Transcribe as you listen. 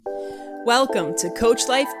Welcome to Coach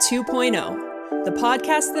Life 2.0, the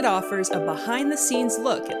podcast that offers a behind-the-scenes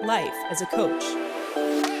look at life as a coach.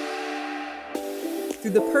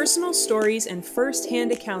 Through the personal stories and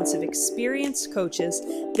first-hand accounts of experienced coaches,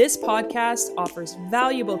 this podcast offers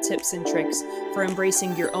valuable tips and tricks for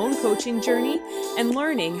embracing your own coaching journey and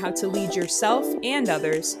learning how to lead yourself and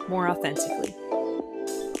others more authentically.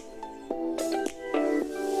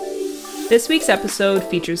 This week's episode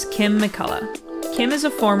features Kim McCullough. Kim is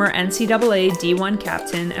a former NCAA D1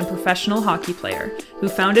 captain and professional hockey player who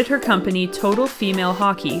founded her company Total Female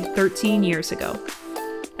Hockey 13 years ago.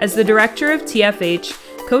 As the director of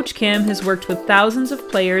TFH, Coach Kim has worked with thousands of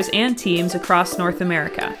players and teams across North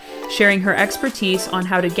America, sharing her expertise on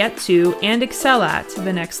how to get to and excel at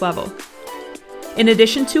the next level. In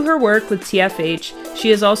addition to her work with TFH, she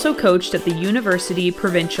has also coached at the university,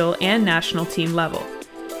 provincial, and national team level.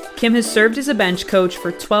 Kim has served as a bench coach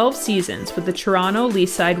for 12 seasons with the Toronto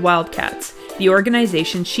Leaside Wildcats, the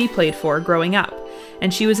organization she played for growing up,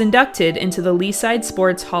 and she was inducted into the Leaside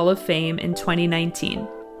Sports Hall of Fame in 2019.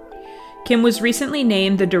 Kim was recently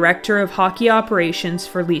named the Director of Hockey Operations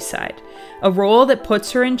for Leaside, a role that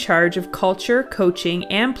puts her in charge of culture, coaching,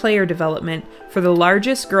 and player development for the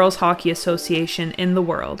largest girls hockey association in the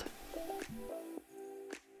world.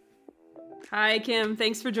 Hi, Kim.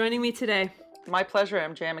 Thanks for joining me today. My pleasure,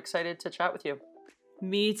 MJ. I'm excited to chat with you.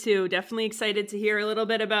 Me too. Definitely excited to hear a little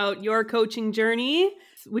bit about your coaching journey.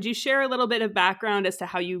 Would you share a little bit of background as to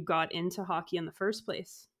how you got into hockey in the first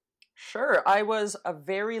place? Sure. I was a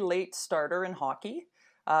very late starter in hockey,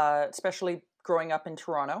 especially growing up in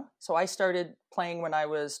Toronto. So I started playing when I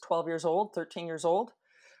was 12 years old, 13 years old.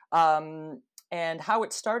 And how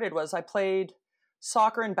it started was I played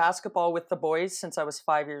soccer and basketball with the boys since I was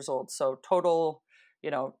 5 years old. So total,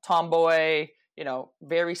 tomboy,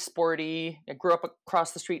 very sporty. I grew up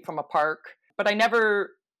across the street from a park, but I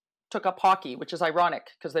never took up hockey, which is ironic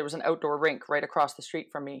because there was an outdoor rink right across the street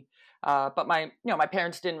from me. But my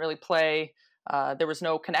parents didn't really play. There was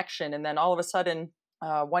no connection. And then all of a sudden,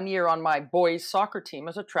 one year on my boys' soccer team,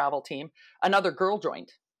 as a travel team, another girl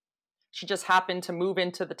joined. She just happened to move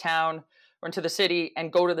into the town or into the city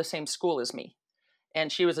and go to the same school as me.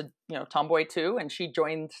 And she was a tomboy too, and she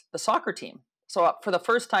joined the soccer team. So for the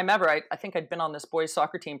first time ever, I think I'd been on this boys'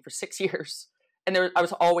 soccer team for 6 years, and I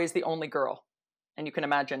was always the only girl. And you can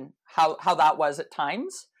imagine how that was at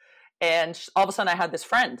times. And all of a sudden I had this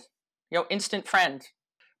friend, instant friend,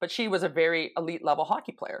 but she was a very elite level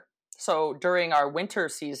hockey player. So during our winter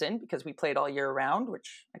season, because we played all year round,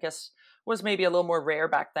 which I guess was maybe a little more rare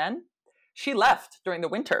back then, she left during the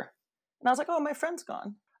winter. And I was like, oh, my friend's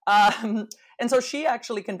gone. And so she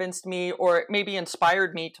actually convinced me, or maybe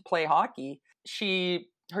inspired me to play hockey.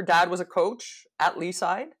 Her dad was a coach at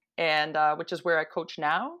Leaside, and which is where I coach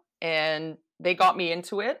now. And they got me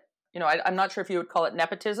into it. I'm not sure if you would call it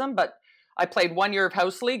nepotism, but I played 1 year of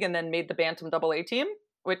house league and then made the Bantam AA team,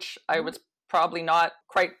 which I was probably not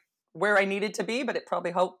quite where I needed to be, but it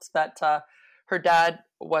probably helped that her dad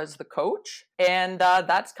was the coach. And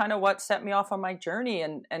that's kind of what set me off on my journey.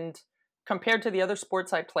 And compared to the other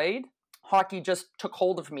sports I played, hockey just took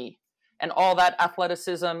hold of me. And all that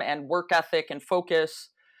athleticism and work ethic and focus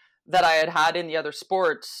that I had in the other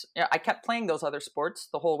sports, I kept playing those other sports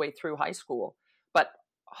the whole way through high school. But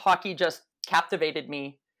hockey just captivated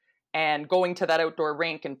me. And going to that outdoor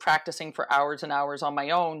rink and practicing for hours and hours on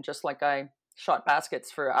my own, just like I shot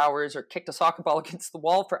baskets for hours or kicked a soccer ball against the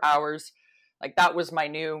wall for hours, like that was my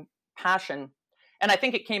new passion. And I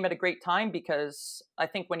think it came at a great time because I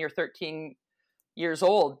think when you're 13 years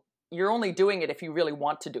old, you're only doing it if you really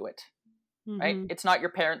want to do it. Right? It's not your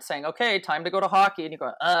parents saying, okay, time to go to hockey. And you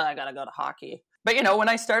go, I got to go to hockey. But, when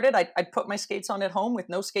I started, I'd put my skates on at home with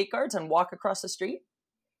no skate guards and walk across the street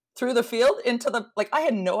through the field into I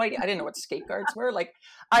had no idea. I didn't know what skate guards were.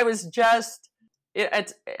 I was just,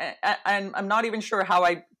 I'm not even sure how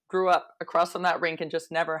I grew up across from that rink and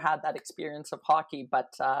just never had that experience of hockey.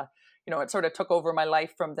 But, it sort of took over my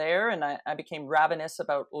life from there. And I became ravenous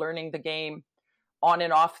about learning the game on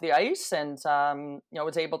and off the ice, and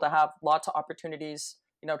was able to have lots of opportunities,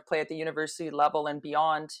 to play at the university level and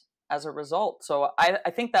beyond as a result. So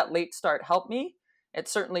I think that late start helped me. It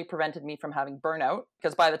certainly prevented me from having burnout,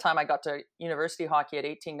 because by the time I got to university hockey at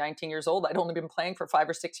 18, 19 years old, I'd only been playing for 5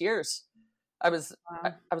 or 6 years. I was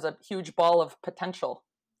a huge ball of potential.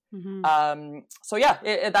 So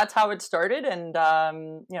yeah, that's how it started, and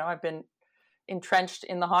I've been entrenched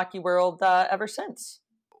in the hockey world ever since.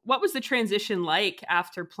 What was the transition like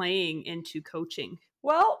after playing into coaching?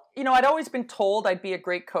 Well, I'd always been told I'd be a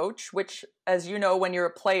great coach, which, as you know, when you're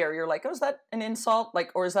a player, you're like, oh, is that an insult?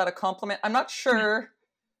 Or is that a compliment? I'm not sure.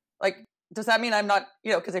 does that mean I'm not,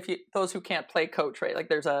 because if you, those who can't play coach, right? Like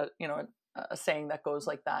there's a saying that goes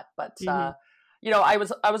like that. But, I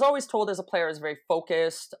was always told as a player I was very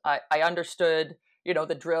focused. I understood,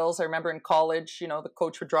 the drills. I remember in college, the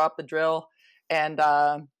coach would drop the drill and,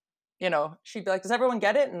 she'd be like, does everyone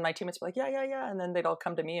get it? And my teammates would be like, yeah. And then they'd all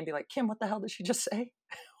come to me and be like, Kim, what the hell did she just say?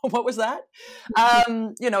 What was that?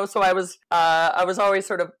 So I was always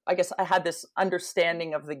sort of, I guess I had this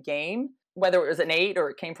understanding of the game, whether it was innate or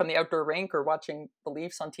it came from the outdoor rink or watching the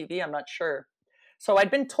Leafs on TV, I'm not sure. So I'd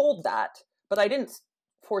been told that, but I didn't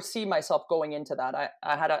foresee myself going into that.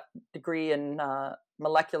 I had a degree in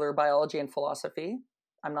molecular biology and philosophy.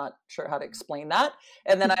 I'm not sure how to explain that.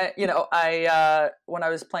 And then when I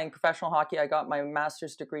was playing professional hockey, I got my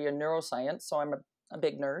master's degree in neuroscience. So I'm a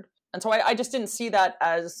big nerd. And so I just didn't see that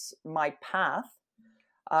as my path.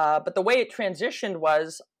 But the way it transitioned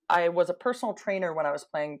was I was a personal trainer when I was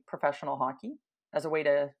playing professional hockey as a way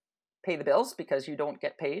to pay the bills because you don't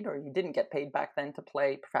get paid, or you didn't get paid back then to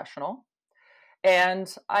play professional.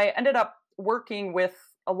 And I ended up working with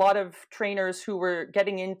a lot of trainers who were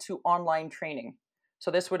getting into online training. So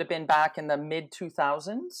this would have been back in the mid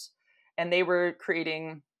 2000s, and they were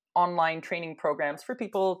creating online training programs for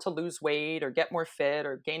people to lose weight or get more fit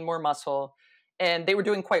or gain more muscle. And they were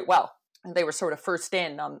doing quite well. And they were sort of first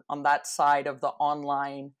in on that side of the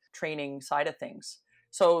online training side of things.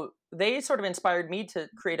 So they sort of inspired me to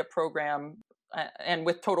create a program and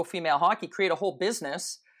with Total Female Hockey, create a whole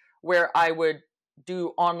business where I would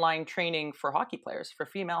do online training for hockey players, for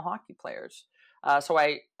female hockey players. So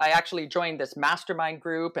I actually joined this mastermind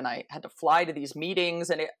group, and I had to fly to these meetings,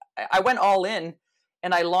 and I went all in,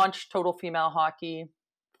 and I launched Total Female Hockey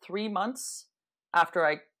 3 months after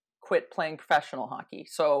I quit playing professional hockey.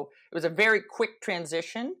 So it was a very quick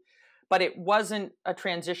transition, but it wasn't a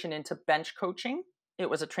transition into bench coaching. It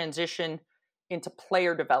was a transition into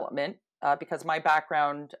player development because my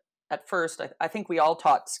background at first, I think we all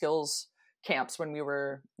taught skills camps when we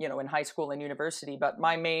were, in high school and university. But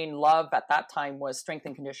my main love at that time was strength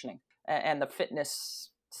and conditioning and the fitness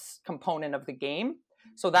component of the game.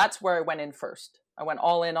 So that's where I went in first. I went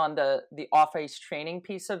all in on the off-ice training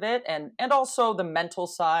piece of it and also the mental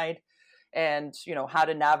side and, how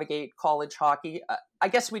to navigate college hockey. I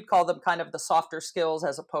guess we'd call them kind of the softer skills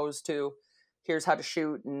as opposed to here's how to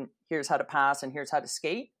shoot and here's how to pass and here's how to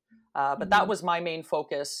skate. But that was my main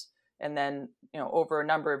focus. And then, over a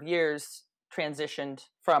number of years, transitioned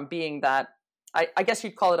from being that, I guess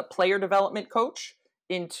you'd call it a player development coach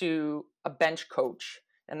into a bench coach.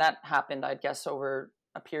 And that happened, I guess, over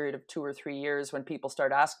a period of 2 or 3 years when people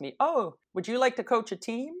started asking me, oh, would you like to coach a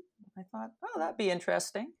team? I thought, oh, that'd be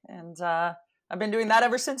interesting. And I've been doing that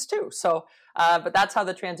ever since too. So, but that's how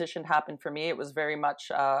the transition happened for me. It was very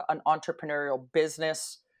much an entrepreneurial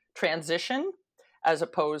business transition as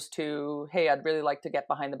opposed to, hey, I'd really like to get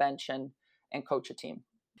behind the bench and coach a team.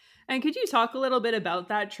 And could you talk a little bit about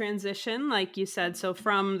that transition? Like you said, so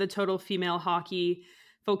from the Total Female Hockey,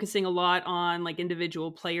 focusing a lot on like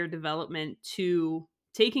individual player development to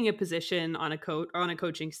taking a position on a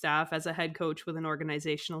coaching staff as a head coach with an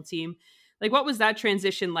organizational team. Like, what was that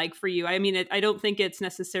transition like for you? I mean, I don't think it's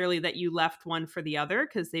necessarily that you left one for the other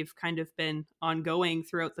because they've kind of been ongoing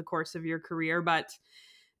throughout the course of your career. But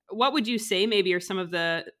what would you say maybe are some of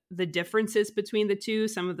the differences between the two,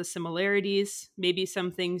 some of the similarities, maybe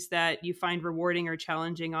some things that you find rewarding or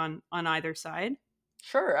challenging on either side?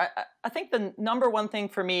 Sure. I think the number one thing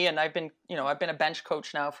for me, and I've been a bench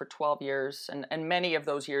coach now for 12 years, and many of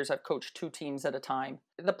those years I've coached 2 teams at a time.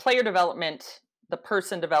 The player development, the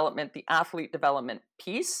person development, the athlete development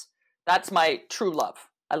piece, that's my true love.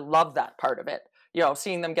 I love that part of it.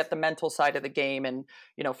 Seeing them get the mental side of the game and,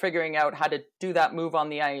 figuring out how to do that move on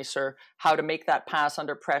the ice or how to make that pass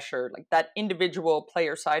under pressure, like that individual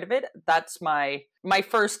player side of it. That's my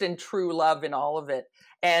first and true love in all of it.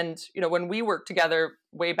 And, when we worked together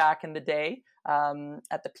way back in the day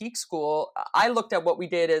at the Peak School, I looked at what we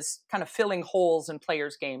did as kind of filling holes in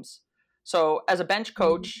players' games. So as a bench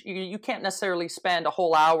coach, you can't necessarily spend a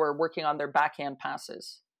whole hour working on their backhand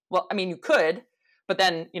passes. Well, I mean, you could. But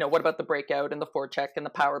then, what about the breakout and the forecheck and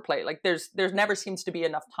the power play? Like there's never seems to be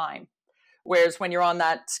enough time. Whereas when you're on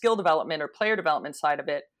that skill development or player development side of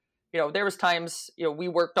it, there was times, we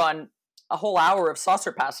worked on a whole hour of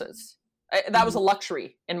saucer passes. That was a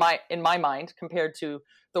luxury in my mind compared to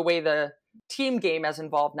the way the team game has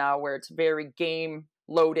evolved now, where it's very game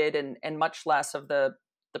loaded and much less of the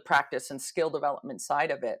practice and skill development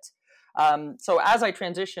side of it. So as I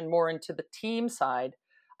transitioned more into the team side,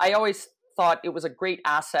 I always thought it was a great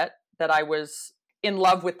asset that I was in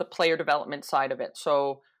love with the player development side of it.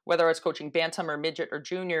 So whether I was coaching bantam or midget or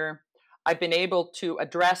junior, I've been able to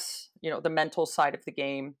address, the mental side of the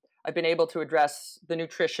game. I've been able to address the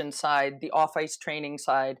nutrition side, the off-ice training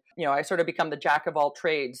side. I sort of become the jack of all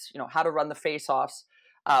trades, how to run the face-offs.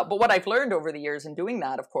 But what I've learned over the years in doing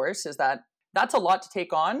that, of course, is that that's a lot to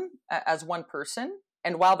take on as one person.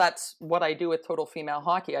 And while that's what I do with Total Female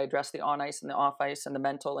Hockey, I address the on-ice and the off-ice and the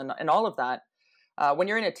mental and all of that. When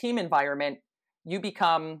you're in a team environment, you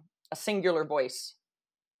become a singular voice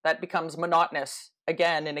that becomes monotonous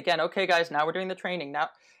again and again. Okay, guys, now we're doing the training now.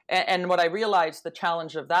 And what I realized the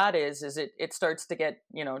challenge of that is it starts to get,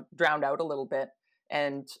 drowned out a little bit.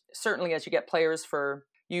 And certainly as you get players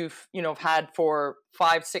you've had for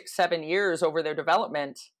 5, 6, 7 years over their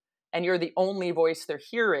development, and you're the only voice they're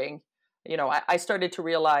hearing, I started to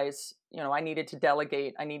realize, I needed to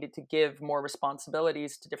delegate. I needed to give more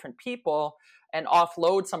responsibilities to different people and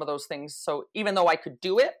offload some of those things. So even though I could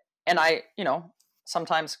do it, and I,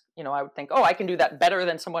 sometimes, I would think, oh, I can do that better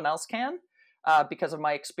than someone else can because of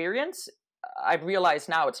my experience. I've realized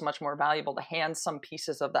now it's much more valuable to hand some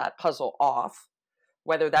pieces of that puzzle off,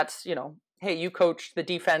 whether that's, hey, you coach the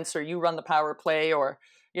defense, or you run the power play, or,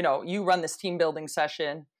 you run this team building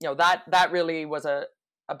session. That really was a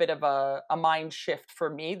bit of a mind shift for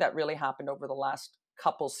me that really happened over the last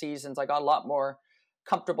couple seasons. I got a lot more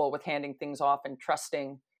comfortable with handing things off and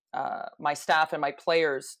trusting my staff and my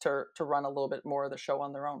players to run a little bit more of the show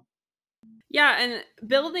on their own. Yeah, and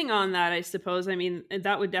building on that, I suppose,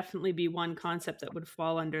 that would definitely be one concept that would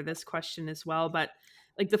fall under this question as well. But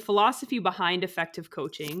like the philosophy behind effective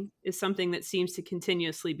coaching is something that seems to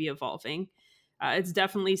continuously be evolving. It's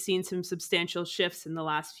definitely seen some substantial shifts in the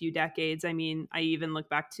last few decades. I even look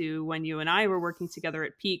back to when you and I were working together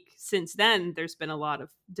at Peak. Since then, there's been a lot of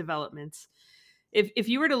developments. If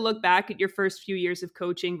you were to look back at your first few years of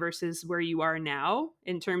coaching versus where you are now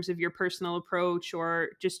in terms of your personal approach or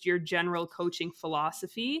just your general coaching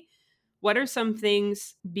philosophy, what are some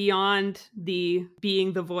things beyond the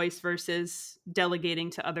being the voice versus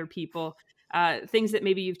delegating to other people, things that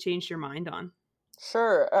maybe you've changed your mind on?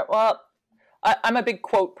 Sure. Well, I'm a big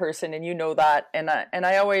quote person, and you know that. And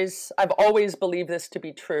I've always believed this to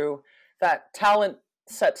be true, that talent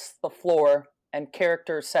sets the floor and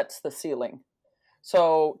character sets the ceiling.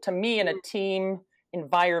 So to me, in a team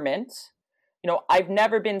environment, I've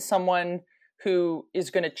never been someone who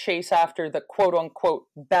is going to chase after the quote unquote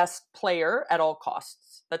best player at all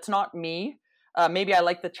costs. That's not me. Maybe I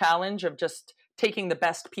like the challenge of just taking the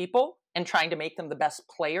best people and trying to make them the best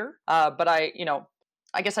player. But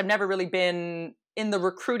I guess I've never really been in the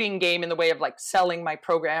recruiting game in the way of like selling my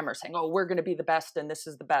program or saying, oh, we're going to be the best and this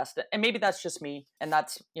is the best. And maybe that's just me. And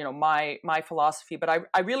that's, my philosophy. But I've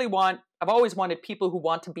always wanted people who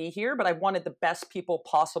want to be here, but I wanted the best people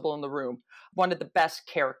possible in the room. I wanted the best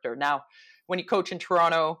character. Now, when you coach in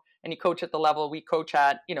Toronto and you coach at the level we coach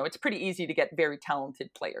at, it's pretty easy to get very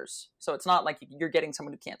talented players. So it's not like you're getting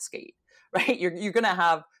someone who can't skate, right? You're going to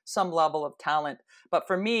have some level of talent. But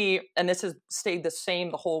for me, and this has stayed the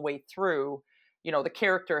same the whole way through, the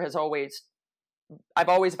character I've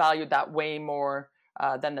always valued that way more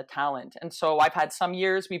than the talent. And so I've had some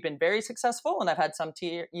years we've been very successful, and I've had some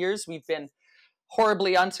years we've been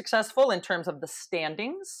horribly unsuccessful in terms of the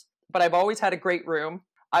standings. But I've always had a great room.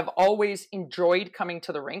 I've always enjoyed coming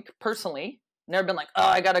to the rink personally. Never been like, oh,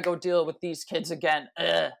 I got to go deal with these kids again.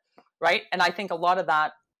 Right? And I think a lot of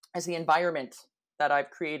that is the environment that I've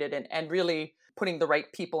created and really putting the right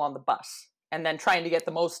people on the bus and then trying to get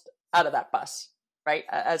the most out of that bus, right,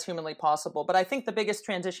 as humanly possible. But I think the biggest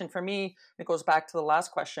transition for me, it goes back to the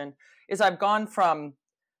last question, is I've gone from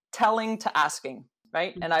telling to asking,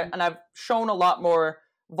 right? Mm-hmm. And I've shown a lot more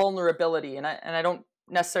vulnerability, and I don't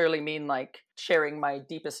necessarily mean like sharing my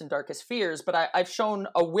deepest and darkest fears, but I've shown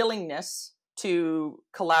a willingness to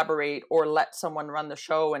collaborate or let someone run the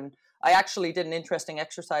show. And I actually did an interesting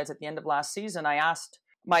exercise at the end of last season. I asked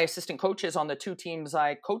my assistant coaches on the 2 teams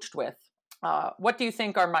I coached with, what do you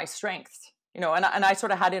think are my strengths? And I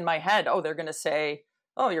sort of had in my head, oh, they're going to say,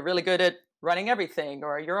 oh, you're really good at running everything,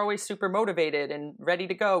 or you're always super motivated and ready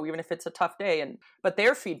to go, even if it's a tough day. But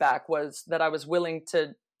their feedback was that I was willing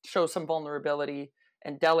to show some vulnerability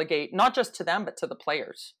and delegate, not just to them, but to the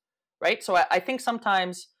players, right? So I think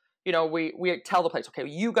sometimes, we tell the players, okay,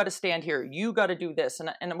 you got to stand here, you got to do this.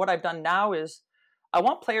 And what I've done now is I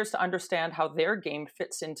want players to understand how their game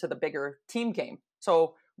fits into the bigger team game.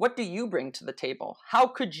 So what do you bring to the table? How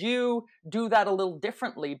could you do that a little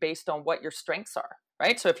differently based on what your strengths are,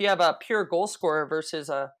 right? So if you have a pure goal scorer versus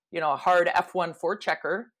a hard F1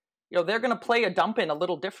 forechecker, they're going to play a dump in a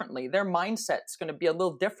little differently. Their mindset's going to be a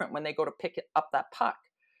little different when they go to pick up that puck.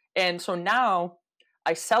 And so now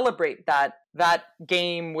I celebrate that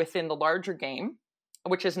game within the larger game.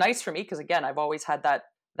 which is nice for me because, again, I've always had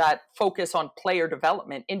that focus on player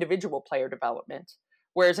development, individual player development.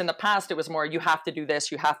 Whereas in the past, it was more, you have to do this,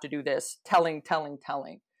 telling.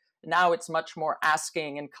 Now it's much more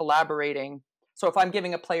asking and collaborating. So if I'm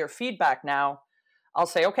giving a player feedback now, I'll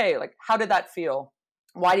say, okay, like, how did that feel?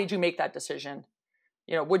 Why did you make that decision?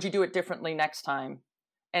 Would you do it differently next time?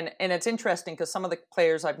 And it's interesting because some of the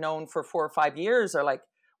players I've known for 4 or 5 years are like,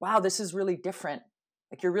 wow, this is really different.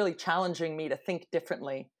 Like, you're really challenging me to think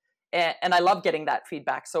differently. And I love getting that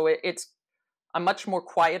feedback. So I'm much more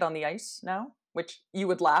quiet on the ice now, which you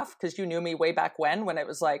would laugh because you knew me way back when it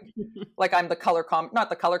was like I'm the not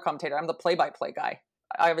the color commentator, I'm the play-by-play guy.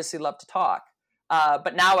 I obviously love to talk.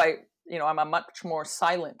 But now I'm a much more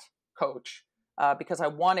silent coach because I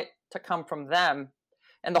want it to come from them.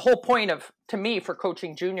 And the whole point to me, for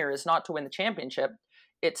coaching junior is not to win the championship.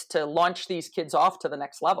 It's to launch these kids off to the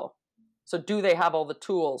next level. So do they have all the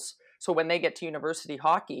tools? So when they get to university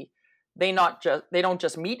hockey, they don't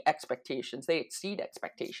just meet expectations, they exceed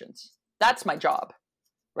expectations. That's my job,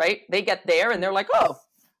 right? They get there and they're like, oh,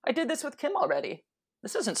 I did this with Kim already.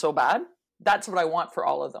 This isn't so bad. That's what I want for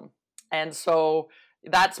all of them. And so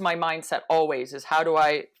that's my mindset always, is how do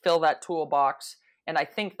I fill that toolbox? And I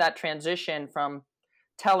think that transition from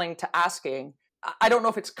telling to asking, I don't know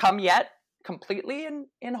if it's come yet completely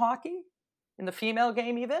in hockey, in the female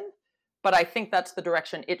game even, but I think that's the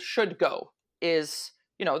direction it should go, is,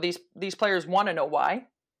 these players want to know why.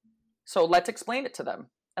 So let's explain it to them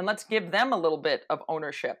and let's give them a little bit of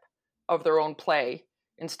ownership of their own play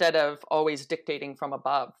instead of always dictating from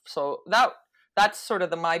above. So that's sort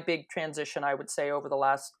of my big transition, I would say, over the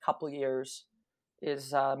last couple of years,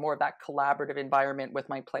 is more of that collaborative environment with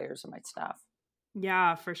my players and my staff.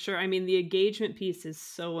 Yeah, for sure. I mean, the engagement piece is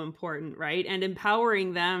so important, right? And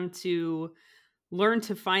empowering them to learn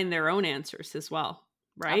to find their own answers as well,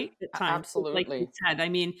 right? At times, absolutely. Like you said, I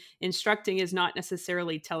mean, instructing is not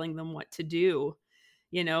necessarily telling them what to do.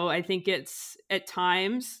 I think it's at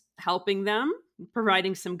times helping them,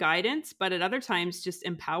 providing some guidance, but at other times just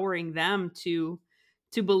empowering them to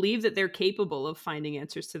believe that they're capable of finding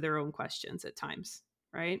answers to their own questions at times,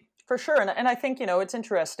 right? For sure. And I think, it's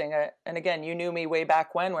interesting. And again, you knew me way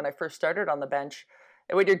back when I first started on the bench.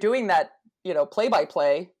 And when you're doing that,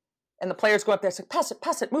 play-by-play, and the players go up there and say,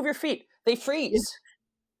 pass it, move your feet. They freeze.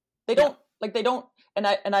 They don't, and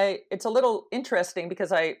it's a little interesting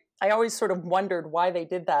because I always sort of wondered why they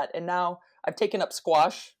did that. And now I've taken up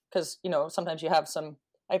squash because, sometimes I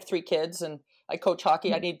have 3 kids and I coach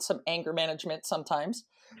hockey. I need some anger management sometimes.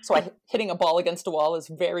 So hitting a ball against a wall is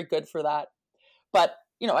very good for that. But,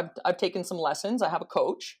 I've taken some lessons. I have a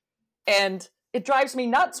coach, and it drives me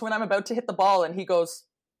nuts when I'm about to hit the ball and he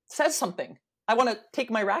says something. I want to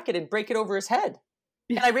take my racket and break it over his head.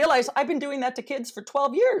 And I realize I've been doing that to kids for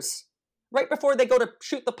 12 years. Right before they go to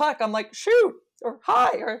shoot the puck, I'm like, shoot, or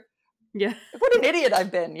hi, or yeah, what an idiot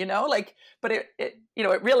I've been, but it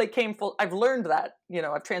really came full. I've learned that,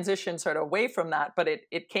 I've transitioned sort of away from that, but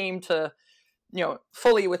it came to,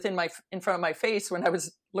 fully in front of my face when I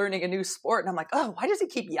was learning a new sport. And I'm like, oh, why does he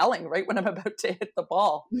keep yelling right when I'm about to hit the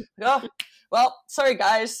ball? Oh, well, sorry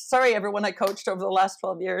guys. Sorry everyone I coached over the last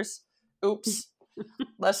 12 years. Oops.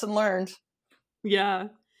 Lesson learned. Yeah.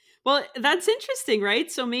 Well, that's interesting, right?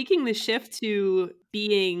 So making the shift to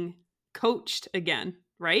being coached again,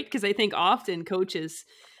 right? Because I think often coaches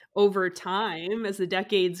over time, as the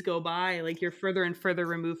decades go by, like, you're further and further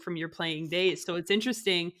removed from your playing days. So it's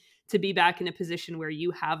interesting to be back in a position where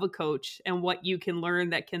you have a coach and what you can learn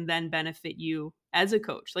that can then benefit you as a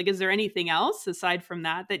coach. Like, is there anything else aside from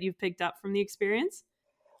that you've picked up from the experience?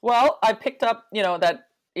 Well, I picked up, that,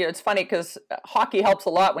 it's funny because hockey helps a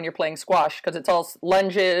lot when you're playing squash because it's all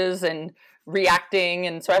lunges and reacting.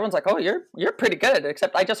 And so everyone's like, oh, you're pretty good,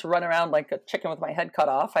 except I just run around like a chicken with my head cut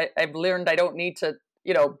off. I've learned I don't need to,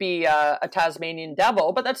 be a Tasmanian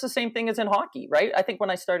devil, but that's the same thing as in hockey, right? I think when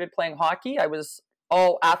I started playing hockey, I was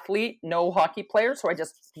all athlete, no hockey player. So I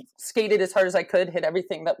just skated as hard as I could, hit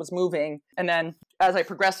everything that was moving. And then as I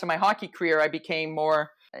progressed in my hockey career, I became more,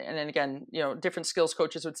 and then again, different skills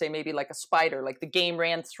coaches would say maybe like a spider, like the game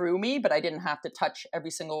ran through me, but I didn't have to touch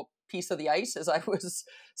every single piece of the ice as I was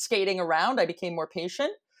skating around. I became more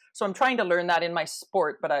patient. So I'm trying to learn that in my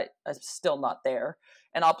sport, but I'm still not there.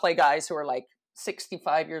 And I'll play guys who are like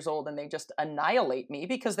 65 years old and they just annihilate me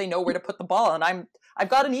because they know where to put the ball. And I've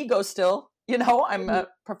got an ego still, I'm a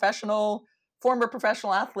former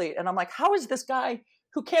professional athlete. And I'm like, how is this guy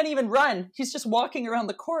who can't even run? He's just walking around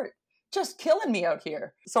the court, just killing me out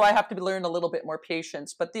here. So I have to learn a little bit more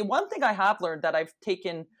patience. But the one thing I have learned that I've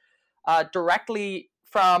taken directly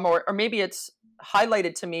from, or maybe it's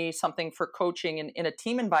highlighted to me something for coaching in a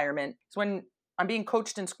team environment, is when I'm being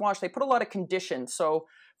coached in squash, they put a lot of conditions. So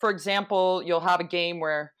for example, you'll have a game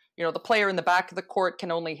where, the player in the back of the court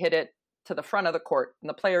can only hit it to the front of the court, and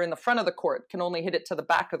the player in the front of the court can only hit it to the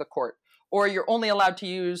back of the court. Or you're only allowed to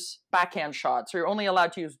use backhand shots, or you're only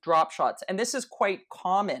allowed to use drop shots. And this is quite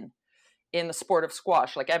common in the sport of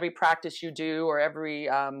squash. Like every practice you do or every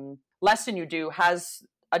lesson you do has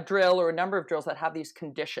a drill or a number of drills that have these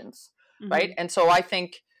conditions, right? And so I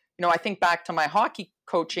think back to my hockey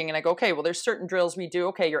coaching and I go, okay, well, there's certain drills we do.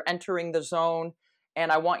 Okay, you're entering the zone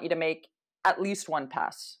and I want you to make at least one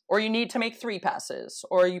pass, or you need to make 3 passes,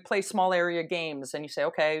 or you play small area games and you say,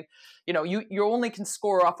 okay, you only can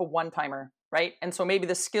score off a one-timer, right? And so maybe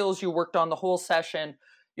the skills you worked on the whole session,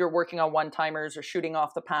 you're working on one-timers or shooting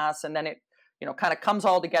off the pass, and then it, kind of comes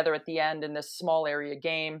all together at the end in this small area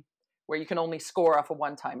game where you can only score off a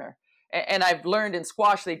one-timer. And I've learned in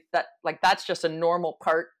squash that's just a normal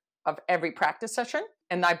part of every practice session.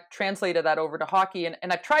 And I've translated that over to hockey.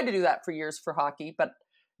 And I've tried to do that for years for hockey, but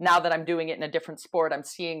now that I'm doing it in a different sport, I'm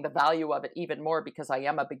seeing the value of it even more because I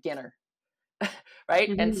am a beginner, right?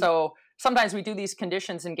 And so sometimes we do these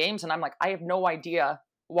conditions in games and I'm like, I have no idea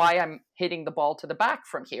why I'm hitting the ball to the back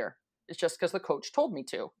from here. It's just because the coach told me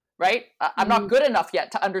to, right? I'm not good enough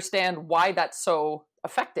yet to understand why that's so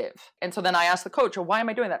effective. And so then I ask the coach, why am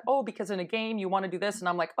I doing that? Oh, because in a game you want to do this. And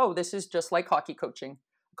I'm like, oh, this is just like hockey coaching.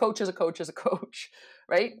 Coach is a coach,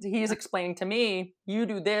 right? He's explaining to me, you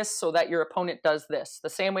do this so that your opponent does this. The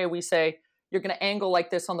same way we say, you're going to angle like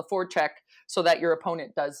this on the forecheck so that your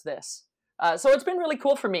opponent does this. So it's been really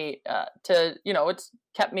cool for me it's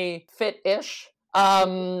kept me fit-ish,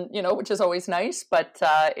 which is always nice, but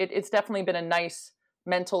it's definitely been a nice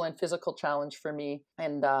mental and physical challenge for me.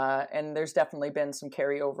 And there's definitely been some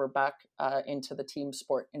carryover back into the team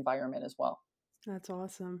sport environment as well. That's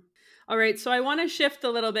awesome. All right. So I want to shift a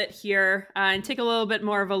little bit here and take a little bit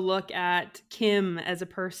more of a look at Kim as a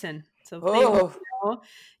person. So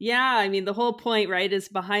yeah, I mean, the whole point, right, is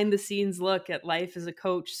behind the scenes look at life as a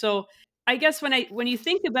coach. So I guess when you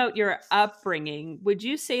think about your upbringing, would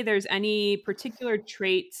you say there's any particular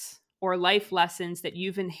traits or life lessons that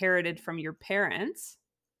you've inherited from your parents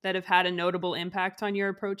that have had a notable impact on your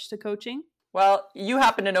approach to coaching? Well, you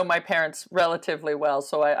happen to know my parents relatively well,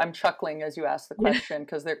 so I'm chuckling as you ask the question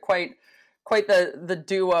because they're quite the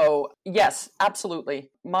duo. Yes,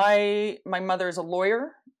 absolutely. My mother is a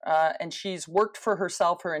lawyer, and she's worked for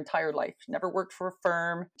herself her entire life. She never worked for a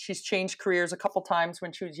firm. She's changed careers a couple times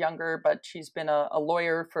when she was younger, but she's been a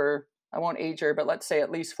lawyer for, I won't age her, but let's say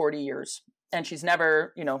at least 40 years. And she's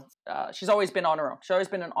never, she's always been on her own. She's always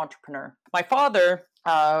been an entrepreneur. My father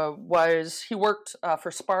he worked for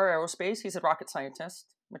Spar Aerospace. He's a rocket scientist,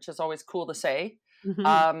 which is always cool to say.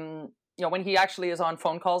 When he actually is on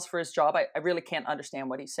phone calls for his job, I really can't understand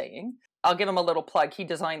what he's saying. I'll give him a little plug. He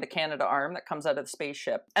designed the Canadarm that comes out of the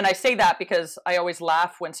spaceship. And I say that because I always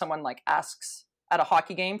laugh when someone asks at a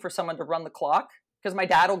hockey game for someone to run the clock. Because my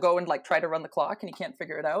dad will go and try to run the clock and he can't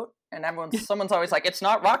figure it out. And someone's always like, it's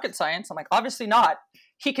not rocket science. I'm like, obviously not.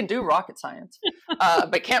 He can do rocket science,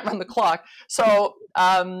 but can't run the clock. So,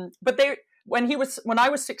 when I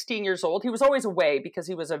was 16 years old, he was always away because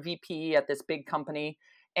he was a VP at this big company.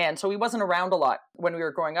 And so he wasn't around a lot when we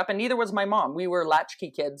were growing up. And neither was my mom. We were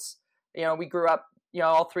latchkey kids. We grew up,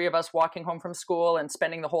 all 3 of us walking home from school and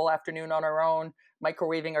spending the whole afternoon on our own,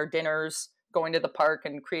 microwaving our dinners, going to the park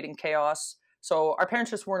and creating chaos. So our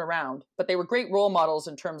parents just weren't around, but they were great role models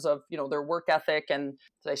in terms of, their work ethic. And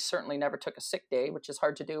they certainly never took a sick day, which is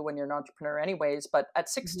hard to do when you're an entrepreneur anyways. But at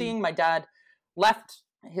 16, my dad left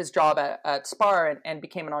his job at Spar and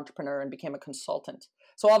became an entrepreneur and became a consultant.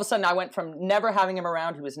 So all of a sudden I went from never having him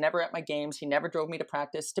around. He was never at my games. He never drove me to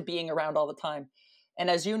practice to being around all the time. And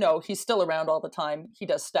as you know, he's still around all the time. He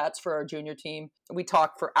does stats for our junior team. We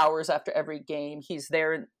talk for hours after every game. He's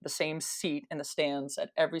there in the same seat in the stands at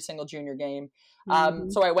every single junior game.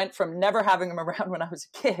 So I went from never having him around when I was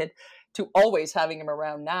a kid to always having him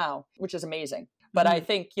around now, which is amazing. But I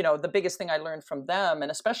think, the biggest thing I learned from them,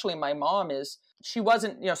 and especially my mom, is she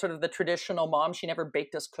wasn't, sort of the traditional mom. She never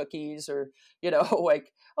baked us cookies or,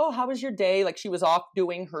 oh, how was your day? She was off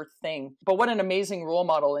doing her thing. But what an amazing role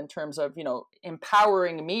model in terms of,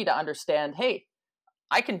 empowering me to understand, hey,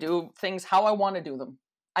 I can do things how I want to do them.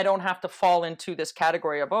 I don't have to fall into this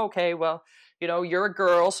category of, okay, well, you're a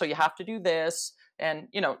girl, so you have to do this. And,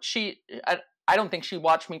 I don't think she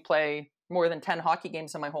watched me play more than 10 hockey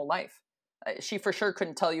games in my whole life. She for sure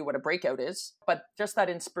couldn't tell you what a breakout is, but just that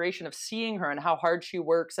inspiration of seeing her and how hard she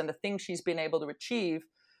works and the things she's been able to achieve.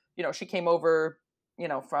 She came over,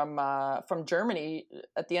 from Germany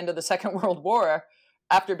at the end of the Second World War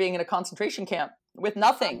after being in a concentration camp with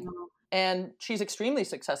nothing. And she's extremely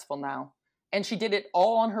successful now. and she did it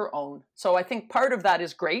all on her own. So I think part of that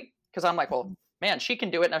is great because I'm like, well, man, she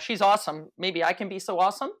can do it. Now she's awesome. Maybe I can be so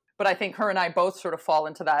awesome. But I think her and I both sort of fall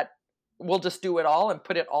into that. We'll just do it all and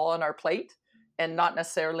put it all on our plate and not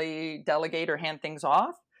necessarily delegate or hand things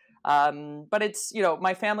off. But it's,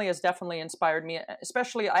 my family has definitely inspired me,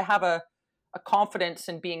 especially I have a confidence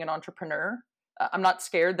in being an entrepreneur. I'm not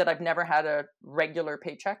scared that I've never had a regular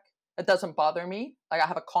paycheck. It doesn't bother me. Like I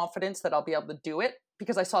have a confidence that I'll be able to do it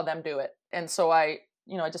because I saw them do it. And so I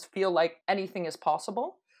just feel like anything is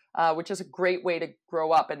possible, which is a great way to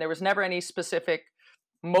grow up. And there was never any specific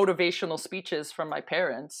motivational speeches from my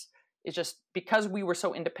parents. It's just because we were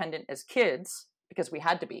so independent as kids, because we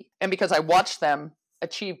had to be, and because I watched them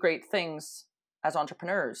achieve great things as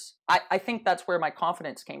entrepreneurs. I think that's where my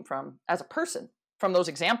confidence came from as a person, from those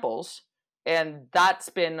examples. And that's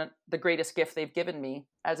been the greatest gift they've given me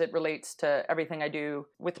as it relates to everything I do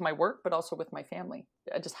with my work, but also with my family.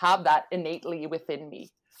 I just have that innately within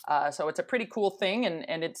me. So it's a pretty cool thing.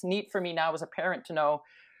 And it's neat for me now as a parent to know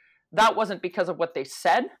that wasn't because of what they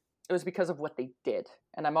said. It was because of what they did.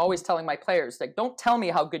 And I'm always telling my players, like, don't tell me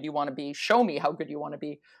how good you want to be. Show me how good you want to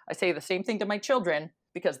be. I say the same thing to my children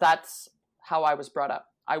because that's how I was brought up.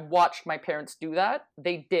 I watched my parents do that.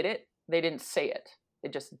 They did it. They didn't say it. They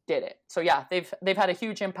just did it. So yeah, they've had a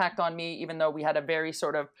huge impact on me, even though we had a very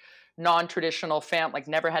sort of non-traditional like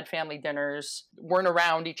never had family dinners, weren't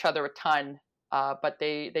around each other a ton. But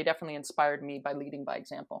they definitely inspired me by leading by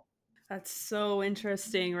example. That's so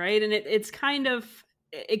interesting, right? And it's kind of,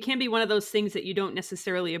 it can be one of those things that you don't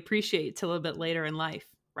necessarily appreciate till a bit later in life,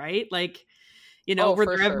 right? Like, were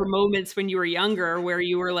there ever moments when you were younger where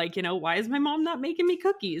you were like, why is my mom not making me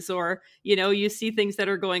cookies? Or, you see things that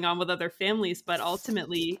are going on with other families, but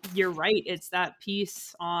ultimately you're right. It's that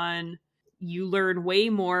piece on you learn way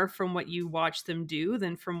more from what you watch them do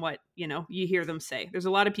than from what, you hear them say. There's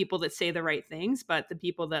a lot of people that say the right things, but the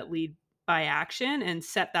people that lead by action and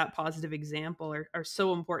set that positive example are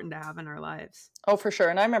so important to have in our lives. Oh, for sure.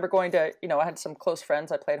 And I remember going to, I had some close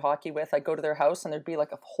friends I played hockey with. I'd go to their house and there'd be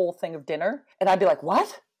like a whole thing of dinner. And I'd be like,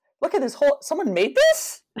 what? Look at this someone made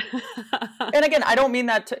this? And again, I don't mean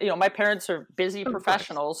that to, my parents are busy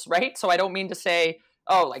professionals, right? So I don't mean to say,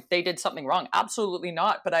 oh, like they did something wrong. Absolutely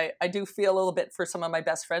not. But I do feel a little bit for some of my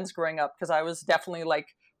best friends growing up because I was definitely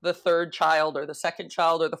like the third child or the second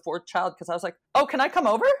child or the fourth child because I was like, oh, can I come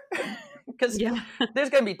over? Because there's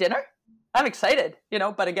going to be dinner. I'm excited,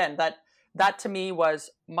 but again, that to me was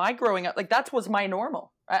my growing up. Like that was my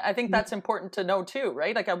normal. I think that's important to know too,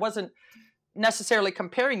 right? Like I wasn't necessarily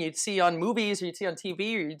comparing. You'd see on movies or you'd see on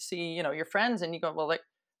TV or you'd see, your friends and you go, well, like,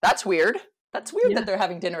 that's weird. That's weird that they're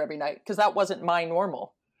having dinner every night because that wasn't my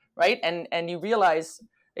normal, right? And you realize,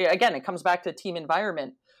 again, it comes back to team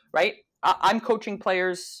environment, right? I'm coaching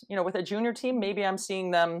players, with a junior team. Maybe I'm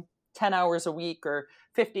seeing them 10 hours a week or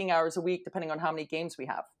 15 hours a week, depending on how many games we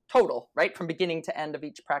have total, right? From beginning to end of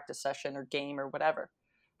each practice session or game or whatever.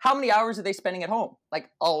 How many hours are they spending at home? Like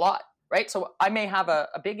a lot, right? So I may have a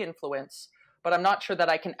big influence, but I'm not sure that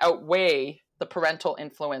I can outweigh the parental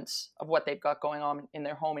influence of what they've got going on in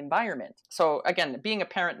their home environment. So again, being a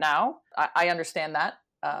parent now, I understand that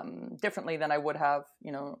differently than I would have,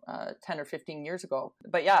 10 or 15 years ago.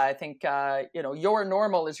 But yeah, I think, your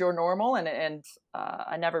normal is your normal. And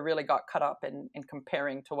I never really got caught up in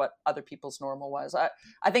comparing to what other people's normal was.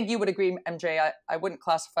 I think you would agree, MJ, I wouldn't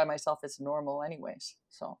classify myself as normal anyways.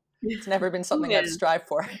 So it's never been something I've strived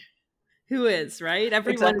for. Who is, right?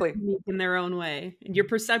 Everyone is unique in their own way. And your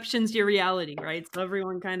perception's your reality, right? So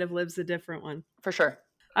everyone kind of lives a different one. For sure.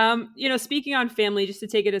 Speaking on family, just to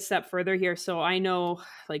take it a step further here. So I know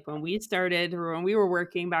like when we started or when we were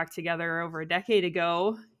working back together over a decade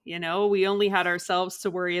ago, we only had ourselves to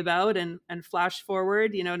worry about and flash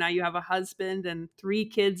forward, now you have a husband and 3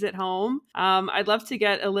 kids at home. I'd love to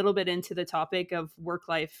get a little bit into the topic of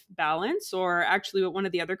work-life balance, or actually what one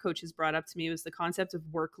of the other coaches brought up to me was the concept of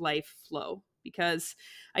work-life flow, because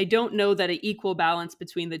I don't know that an equal balance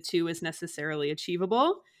between the two is necessarily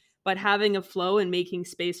achievable. But having a flow and making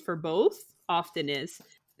space for both often is.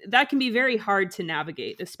 That can be very hard to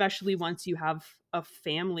navigate, especially once you have a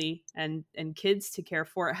family and kids to care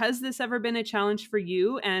for. Has this ever been a challenge for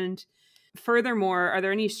you? And furthermore, are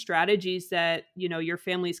there any strategies that, your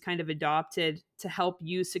family's kind of adopted to help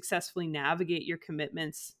you successfully navigate your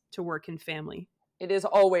commitments to work and family? It is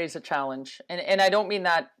always a challenge. And I don't mean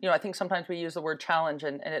that, I think sometimes we use the word challenge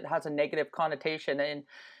and it has a negative connotation. And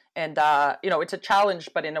it's a challenge,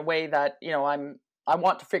 but in a way that, I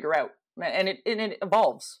want to figure out, and it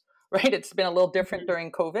evolves, right? It's been a little different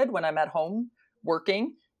during COVID when I'm at home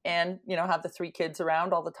working and, have the 3 kids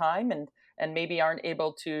around all the time. And and maybe aren't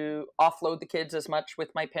able to offload the kids as much with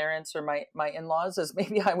my parents or my in-laws as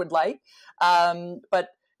maybe I would like. But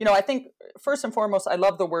I think first and foremost, I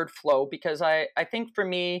love the word flow, because I think for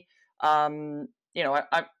me,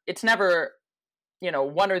 it's never,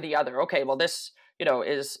 one or the other. Okay, well, this,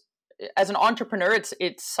 is, as an entrepreneur,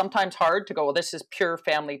 it's sometimes hard to go, well, this is pure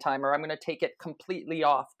family time, or I'm going to take it completely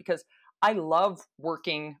off, because I love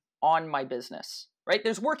working on my business, right?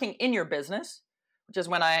 There's working in your business, which is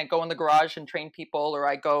when I go in the garage and train people, or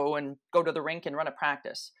I go to the rink and run a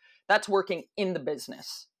practice. That's working in the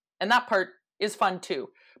business. And that part is fun too.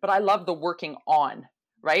 But I love the working on,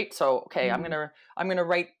 right? So, okay, I'm going to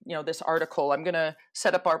write, this article. I'm going to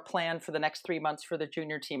set up our plan for the next 3 months for the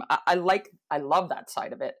junior team. I love that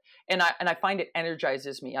side of it. And I find it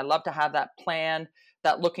energizes me. I love to have that plan,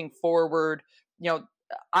 that looking forward.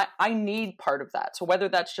 I need part of that. So whether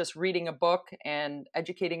that's just reading a book and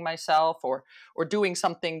educating myself, or doing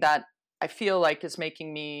something that I feel like is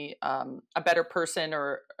making me a better person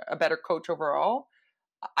or a better coach overall,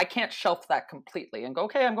 I can't shelf that completely and go,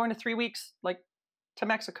 okay, I'm going to 3 weeks, to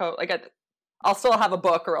Mexico. I'll still have a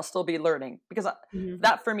book, or I'll still be learning, because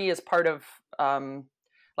that for me is part of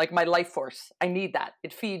my life force. I need that.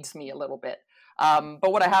 It feeds me a little bit.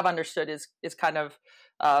 But what I have understood is kind of,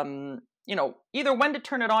 either when to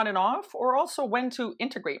turn it on and off, or also when to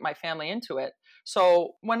integrate my family into it.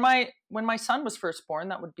 So when my son was first born,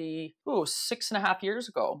 that would be 6.5 years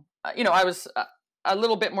ago. I was a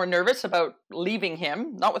little bit more nervous about leaving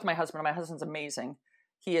him, not with my husband. My husband's amazing.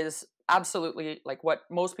 He is absolutely what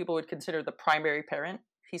most people would consider the primary parent.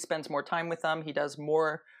 He spends more time with them. He does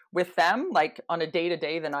more with them, on a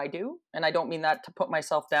day-to-day, than I do. And I don't mean that to put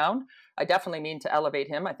myself down. I definitely mean to elevate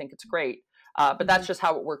him. I think it's great. But that's just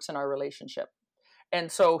how it works in our relationship.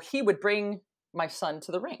 And so he would bring my son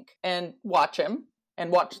to the rink and watch him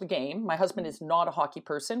and watch the game. My husband is not a hockey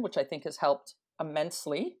person, which I think has helped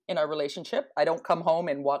immensely in our relationship. I don't come home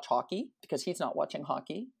and watch hockey because he's not watching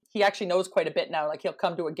hockey. He actually knows quite a bit now. He'll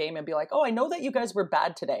come to a game and be like, oh, I know that you guys were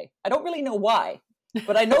bad today. I don't really know why,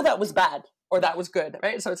 but I know that was bad or that was good,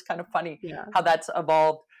 right? So it's kind of funny how that's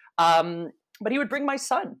evolved. But he would bring my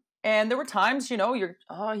son. And there were times,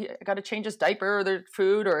 I got to change his diaper, or there's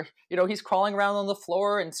food, or, he's crawling around on the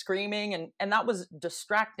floor and screaming. And that was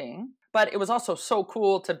distracting. But it was also so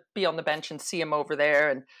cool to be on the bench and see him over there.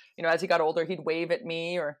 And, as he got older, he'd wave at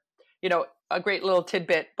me, or, a great little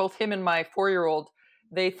tidbit. Both him and my 4-year-old,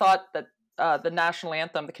 they thought that the national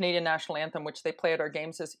anthem, the Canadian national anthem, which they play at our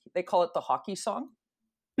games, they call it the hockey song.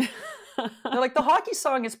 They're like, the hockey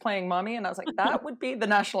song is playing, Mommy. And I was like, that would be the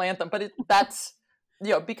national anthem. But that's,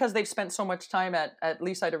 because they've spent so much time at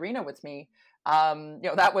Leaside Arena with me,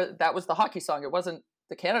 that was the hockey song. It wasn't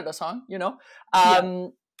the Canada song,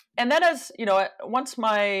 And then once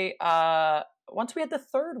we had the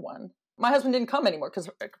third one, my husband didn't come anymore because,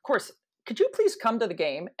 of course, could you please come to the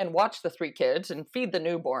game and watch the 3 kids and feed the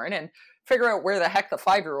newborn and figure out where the heck the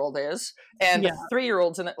 5-year-old is and the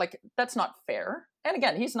 3-year-olds, and that's not fair. And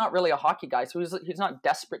again, he's not really a hockey guy, so he's not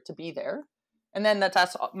desperate to be there. And then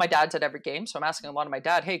that's my dad's at every game, so I'm asking a lot of my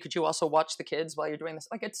dad, hey, could you also watch the kids while you're doing this?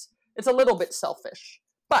 It's a little bit selfish,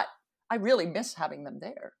 but I really miss having them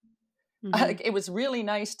there. It was really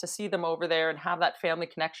nice to see them over there and have that family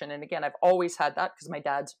connection. And again, I've always had that because my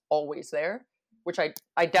dad's always there, which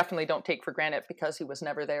I definitely don't take for granted because he was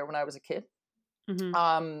never there when I was a kid.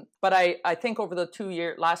 But I think over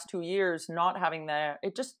the last 2 years, not having that,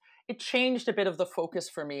 it changed a bit of the focus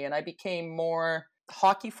for me, and I became more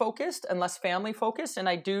hockey focused and less family focused. And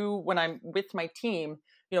I do, when I'm with my team,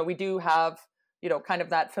 we do have, kind of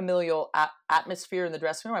that familial atmosphere in the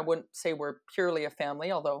dressing room. I wouldn't say we're purely a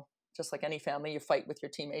family, although just like any family, you fight with your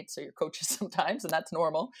teammates or your coaches sometimes, and that's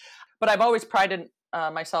normal. But I've always prided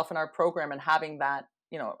myself in our program and having that,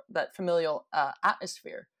 that familial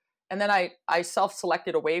atmosphere. And then I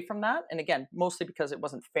self-selected away from that. And again, mostly because it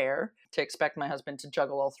wasn't fair to expect my husband to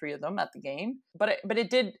juggle all 3 of them at the game. But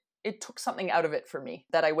it took something out of it for me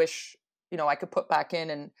that I wish, I could put back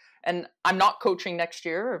in. And I'm not coaching next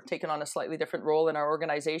year. I've taken on a slightly different role in our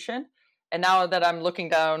organization. And now that I'm looking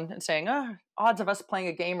down and saying, odds of us playing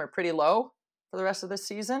a game are pretty low for the rest of this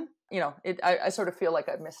season, I sort of feel like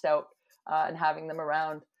I've missed out and having them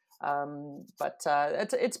around. But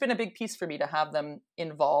it's been a big piece for me to have them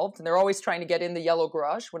involved. And they're always trying to get in the yellow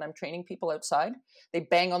garage when I'm training people outside. They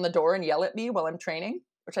bang on the door and yell at me while I'm training,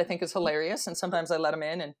 which I think is hilarious. And sometimes I let them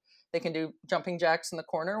in and they can do jumping jacks in the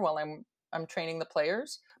corner while I'm training the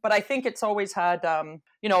players. But I think it's always had,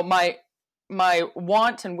 my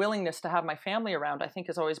want and willingness to have my family around, I think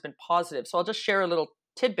has always been positive. So I'll just share a little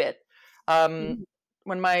tidbit. When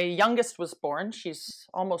my youngest was born, she's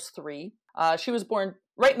almost 3. She was born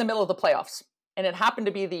right in the middle of the playoffs. And it happened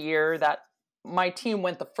to be the year that my team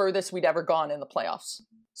went the furthest we'd ever gone in the playoffs.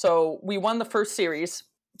 So we won the first series.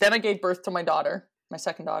 Then I gave birth to my daughter, my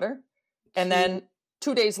second daughter. And then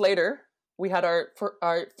 2 days later, we had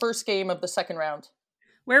our first game of the second round.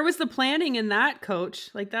 Where was the planning in that, Coach?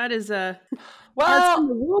 Like, that is that's Well, in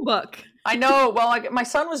the rule book. I know. Well, my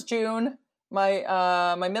son was June.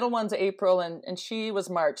 My middle one's April, and she was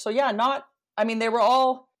March. So yeah, they were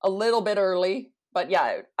all a little bit early, but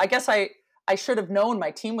yeah, I guess I should have known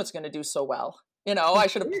my team was going to do so well. I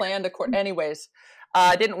should have planned anyways.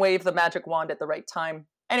 I didn't wave the magic wand at the right time.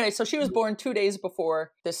 Anyway, so she was born 2 days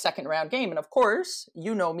before this second round game. And of course,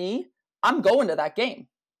 you know me, I'm going to that game.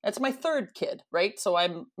 It's my third kid, right? So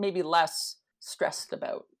I'm maybe less stressed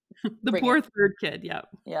about poor third kid. Yeah.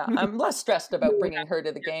 Yeah. I'm less stressed about bringing her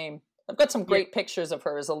to the game. I've got some great pictures of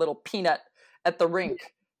her as a little peanut at the rink.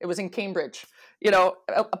 It was in Cambridge,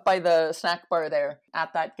 up by the snack bar there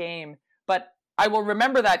at that game. But I will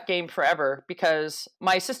remember that game forever because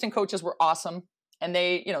my assistant coaches were awesome. And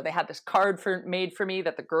they had this card made for me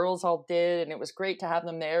that the girls all did. And it was great to have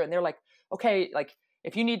them there. And they're like, okay, like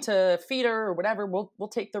if you need to feed her or whatever, we'll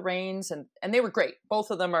take the reins. And they were great.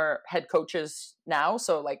 Both of them are head coaches now.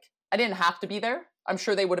 So like I didn't have to be there. I'm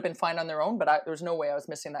sure they would have been fine on their own, but there was no way I was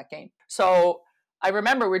missing that game. So I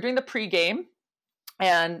remember we're doing the pregame,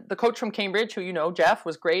 and the coach from Cambridge, who Jeff,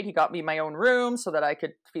 was great. He got me my own room so that I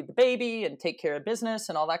could feed the baby and take care of business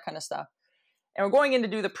and all that kind of stuff. And we're going in to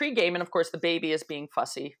do the pregame, and of course the baby is being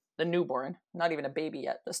fussy, the newborn, not even a baby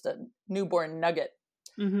yet, just a newborn nugget.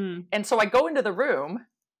 Mm-hmm. And so I go into the room,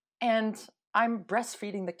 and I'm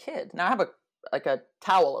breastfeeding the kid. Now I have a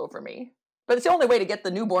towel over me, but it's the only way to get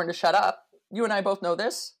the newborn to shut up. You and I both know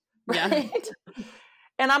this, right? Yeah.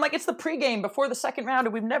 And I'm like, it's the pregame before the second round,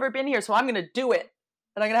 and we've never been here, so I'm going to do it.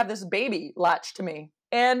 And I'm going to have this baby latched to me.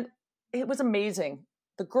 And it was amazing.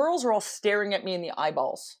 The girls are all staring at me in the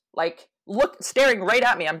eyeballs, like, staring right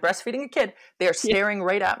at me. I'm breastfeeding a kid. They're staring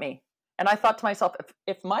right at me. And I thought to myself,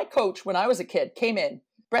 if my coach, when I was a kid, came in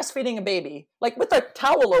breastfeeding a baby, like with a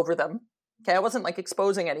towel over them, okay, I wasn't like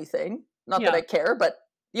exposing anything. Not that I care, but,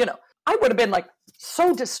 I would have been like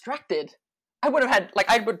so distracted. I would have had,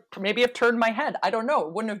 I would maybe have turned my head. I don't know.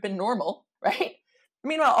 It wouldn't have been normal, right?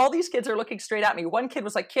 Meanwhile, all these kids are looking straight at me. One kid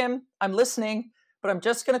was like, Kim, I'm listening, but I'm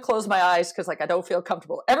just going to close my eyes because I don't feel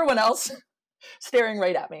comfortable. Everyone else staring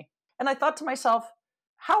right at me. And I thought to myself,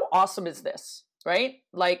 how awesome is this, right?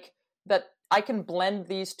 Like that I can blend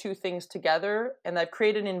these two things together, and I've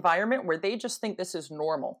created an environment where they just think this is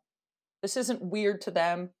normal. This isn't weird to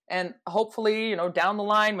them. And hopefully, down the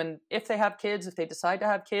line, if they have kids, if they decide to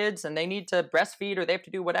have kids and they need to breastfeed or they have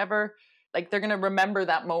to do whatever, like they're going to remember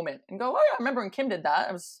that moment and go, oh yeah, I remember when Kim did that.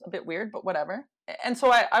 It was a bit weird, but whatever. And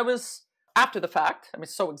so I was, after the fact, I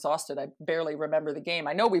was so exhausted, I barely remember the game.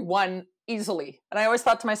 I know we won easily. And I always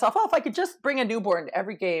thought to myself, if I could just bring a newborn to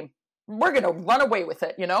every game, we're going to run away with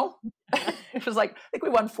it, It was like, I think we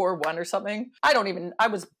won 4-1 or something. I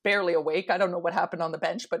was barely awake. I don't know what happened on the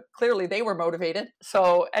bench, but clearly they were motivated.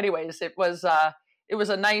 So anyways, it was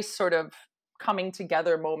a nice sort of coming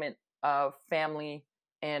together moment of family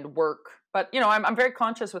and work. But, I'm very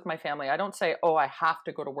conscious with my family. I don't say, oh, I have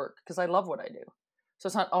to go to work, because I love what I do. So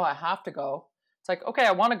it's not, oh, I have to go. It's like, okay,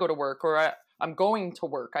 I want to go to work, or I'm going to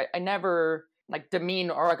work. I never demean,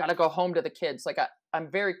 or I got to go home to the kids. I'm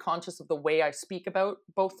very conscious of the way I speak about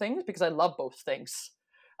both things, because I love both things.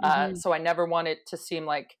 Mm-hmm. So I never want it to seem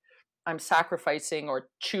like I'm sacrificing or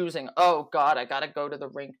choosing, oh God, I got to go to the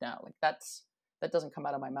rink now. That doesn't come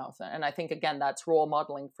out of my mouth. And I think, again, that's role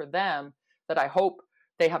modeling for them, that I hope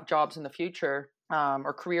they have jobs in the future,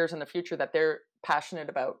 or careers in the future that they're passionate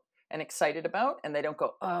about and excited about, and they don't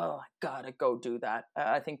go, oh, I gotta go do that.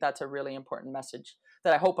 I think that's a really important message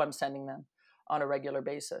that I hope I'm sending them on a regular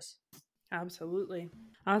basis. Absolutely.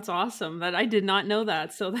 That's awesome. That I did not know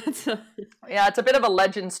that. So that's yeah, it's a bit of a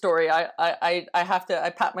legend story. I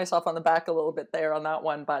pat myself on the back a little bit there on that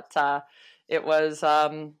one, but it was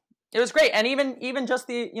great. And even just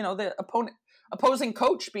the opposing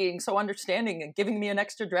coach being so understanding and giving me an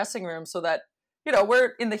extra dressing room so that,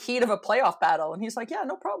 we're in the heat of a playoff battle. And he's like, yeah,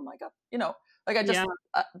 no problem.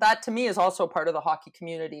 That to me is also part of the hockey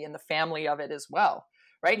community and the family of it as well,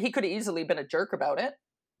 right? He could have easily been a jerk about it.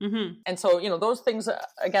 Mm-hmm. And so, those things,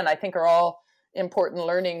 again, I think are all important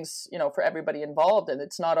learnings, for everybody involved. And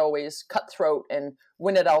it's not always cutthroat and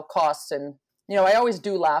win at all costs. And, I always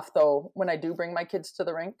do laugh, though, when I do bring my kids to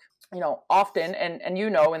the rink, often, and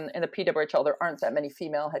in the PWHL, there aren't that many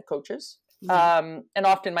female head coaches. Mm-hmm. And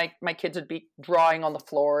often my kids would be drawing on the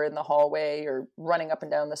floor in the hallway or running up and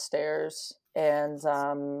down the stairs. And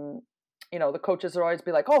the coaches would always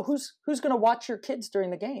be like, oh, who's going to watch your kids during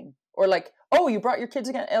the game? Or like, oh, you brought your kids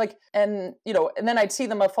again. And then I'd see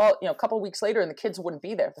them a couple of weeks later and the kids wouldn't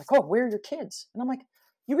be there. Like, oh, where are your kids? And I'm like,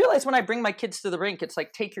 you realize when I bring my kids to the rink, it's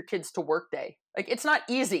like, take your kids to work day. Like, it's not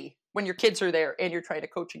easy when your kids are there and you're trying to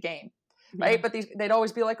coach a game. Right. But they'd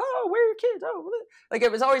always be like, oh, where are your kids? Oh, like,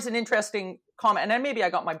 it was always an interesting comment. And then maybe I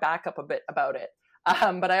got my back up a bit about it.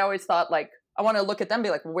 But I always thought, like, I want to look at them and be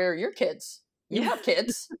like, well, where are your kids? You have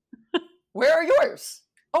kids. Where are yours?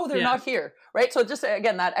 Oh, they're not here. Right. So just,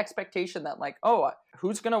 again, that expectation that like, oh,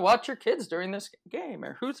 who's going to watch your kids during this game?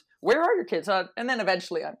 Or where are your kids? And then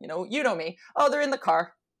eventually, you know me. Oh, they're in the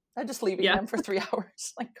car. I'm just leaving them for 3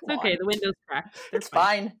 hours. Like, come okay, on. the window's cracked. It's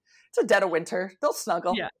fine. It's a dead of winter. They'll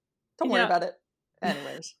snuggle. Yeah. Don't worry about it.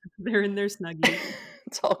 Anyways. They're in their snuggie.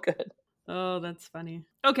 It's all good. Oh, that's funny.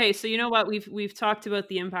 Okay, so you know what? We've talked about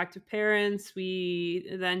the impact of parents. We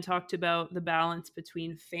then talked about the balance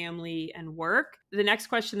between family and work. The next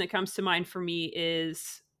question that comes to mind for me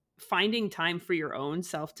is finding time for your own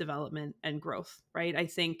self-development and growth, right? I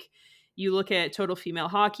think you look at Total Female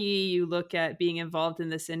Hockey, you look at being involved in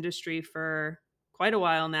this industry for quite a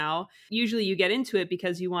while now. Usually you get into it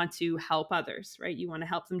because you want to help others, right? You want to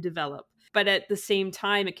help them develop. But at the same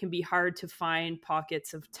time, it can be hard to find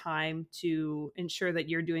pockets of time to ensure that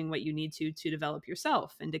you're doing what you need to develop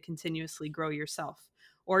yourself and to continuously grow yourself,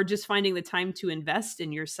 or just finding the time to invest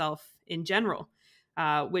in yourself in general,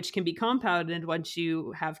 which can be compounded once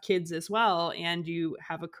you have kids as well and you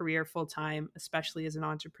have a career full time, especially as an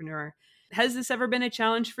entrepreneur. Has this ever been a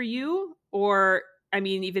challenge for you? Or, I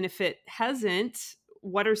mean, even if it hasn't,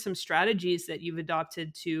 what are some strategies that you've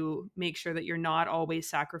adopted to make sure that you're not always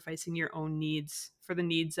sacrificing your own needs for the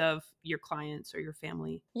needs of your clients or your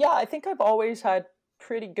family? Yeah, I think I've always had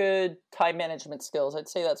pretty good time management skills. I'd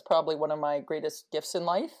say that's probably one of my greatest gifts in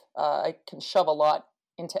life. I can shove a lot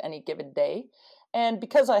into any given day. And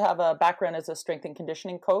because I have a background as a strength and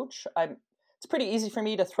conditioning coach, it's pretty easy for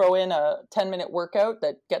me to throw in a 10-minute workout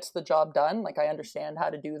that gets the job done. Like, I understand how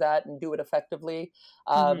to do that and do it effectively.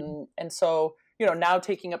 And so, now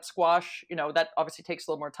taking up squash, that obviously takes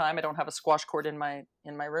a little more time. I don't have a squash court in my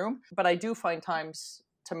room, but I do find times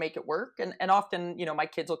to make it work. And often, my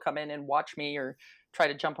kids will come in and watch me or try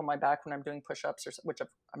to jump on my back when I'm doing push-ups, which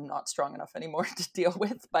I'm not strong enough anymore to deal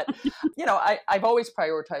with. But, I've always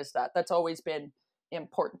prioritized that. That's always been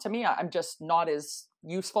important to me. I'm just not as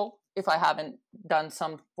useful if I haven't done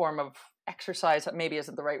some form of exercise. That maybe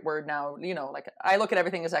isn't the right word now. Like, I look at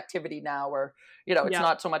everything as activity now, where it's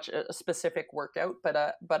not so much a specific workout,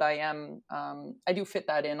 but I am I do fit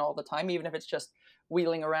that in all the time, even if it's just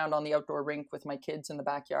wheeling around on the outdoor rink with my kids in the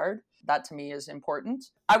backyard. That to me is important.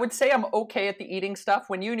 I would say I'm okay at the eating stuff.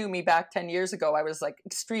 When you knew me back 10 years ago, I was like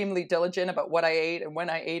extremely diligent about what I ate and when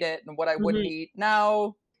I ate it and what I wouldn't eat.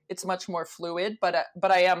 Now it's much more fluid, but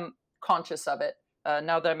I am conscious of it.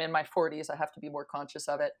 Now that I'm in my 40s, I have to be more conscious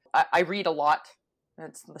of it. I read a lot.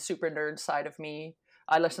 It's the super nerd side of me.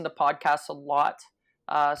 I listen to podcasts a lot.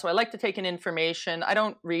 So I like to take in information. I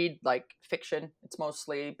don't read like fiction. It's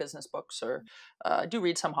mostly business books, or I do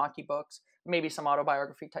read some hockey books, maybe some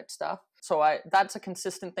autobiography type stuff. So that's a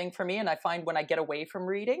consistent thing for me. And I find when I get away from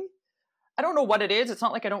reading, I don't know what it is. It's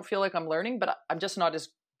not like I don't feel like I'm learning, but I'm just not as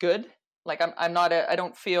good. Like I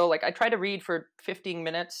don't feel like I try to read for 15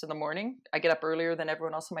 minutes in the morning. I get up earlier than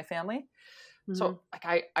everyone else in my family. So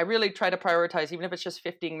like I really try to prioritize, even if it's just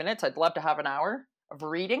 15 minutes, I'd love to have an hour of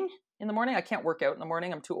reading in the morning. I can't work out in the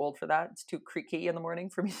morning. I'm too old for that. It's too creaky in the morning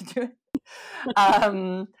for me to do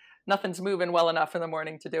it. Nothing's moving well enough in the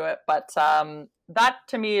morning to do it. But that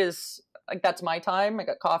to me is like, that's my time. I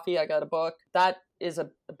got coffee, I got a book. That is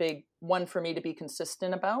a big one for me to be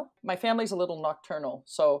consistent about. My family's a little nocturnal.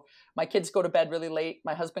 So my kids go to bed really late.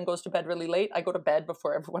 My husband goes to bed really late. I go to bed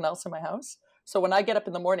before everyone else in my house. So when I get up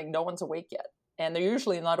in the morning, no one's awake yet. And they're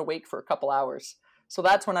usually not awake for a couple hours. So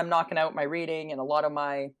that's when I'm knocking out my reading and a lot of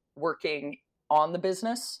my working on the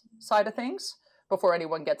business side of things before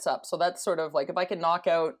anyone gets up. So that's sort of like, if I can knock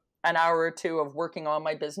out an hour or two of working on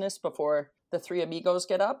my business before the three amigos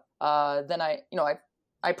get up, then I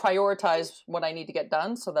prioritize what I need to get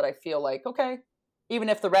done so that I feel like, okay, even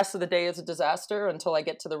if the rest of the day is a disaster until I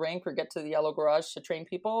get to the rink or get to the Yellow Garage to train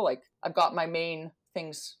people, like I've got my main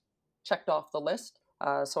things checked off the list.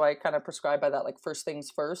 So I kind of prescribe by that, like first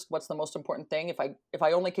things first. What's the most important thing? If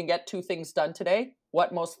I only can get 2 things done today,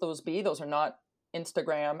 what most of those be? Those are not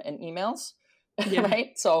Instagram and emails,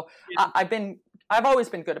 right? So I've always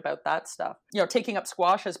been good about that stuff. Taking up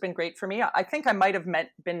squash has been great for me. I think I might have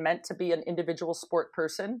been meant to be an individual sport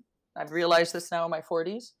person. I've realized this now in my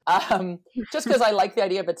 40s. Just because I like the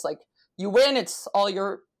idea of it's like, you win, it's all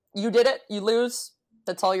you did it, you lose,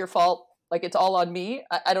 that's all your fault. like it's all on me.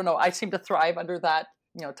 I don't know. I seem to thrive under that,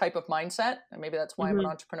 type of mindset. And maybe that's why I'm an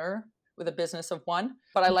entrepreneur with a business of one.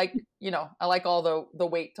 But I like, I like all the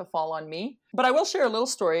weight to fall on me. But I will share a little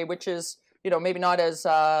story, which is, maybe not as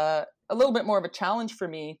a little bit more of a challenge for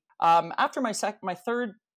me. After my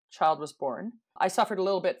third child was born, I suffered a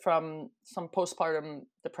little bit from some postpartum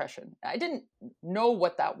depression. I didn't know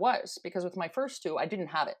what that was because with my first two, I didn't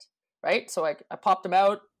have it, right? So I popped them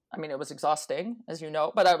out. I mean, it was exhausting, as you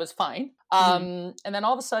know, but I was fine. And then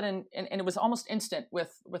all of a sudden, and it was almost instant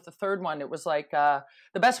with the third one. It was like, the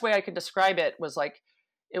best way I could describe it was like,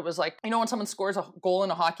 when someone scores a goal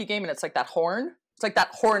in a hockey game and it's like that horn, it's like that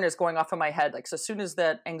horn is going off in my head. Like, so as soon as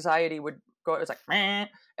that anxiety would go, it was like, meh,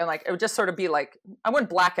 and like, it would just sort of be like, I wouldn't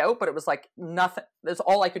black out, but it was like nothing. That's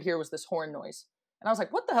all I could hear was this horn noise. And I was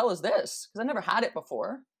like, what the hell is this? Because I never had it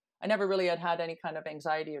before. I never really had any kind of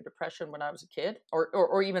anxiety or depression when I was a kid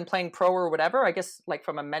or even playing pro or whatever. I guess like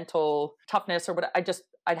from a mental toughness or what,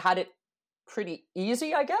 I'd had it pretty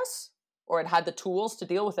easy, I guess, or I'd had the tools to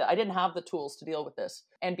deal with it. I didn't have the tools to deal with this.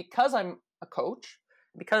 And because I'm a coach,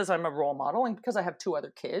 because I'm a role model, and because I have two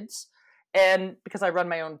other kids, and because I run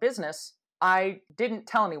my own business, I didn't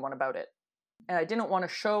tell anyone about it. And I didn't want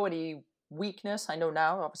to show any weakness. I know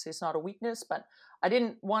now, obviously it's not a weakness, but I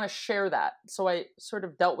didn't want to share that. So I sort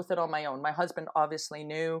of dealt with it on my own. My husband obviously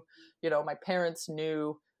knew, my parents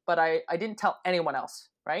knew, but I didn't tell anyone else.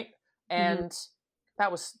 Right. And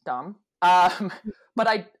that was dumb. But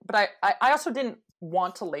I also didn't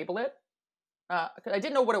want to label it. I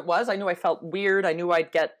didn't know what it was. I knew I felt weird. I knew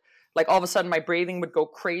I'd get like all of a sudden my breathing would go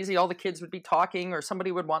crazy. All the kids would be talking or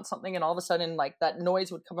somebody would want something. And all of a sudden like that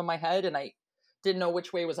noise would come in my head and I didn't know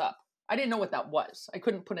which way was up. I didn't know what that was. I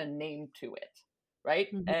couldn't put a name to it. Right.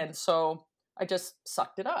 And so I just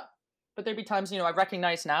sucked it up. But there'd be times, I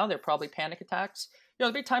recognize now they're probably panic attacks.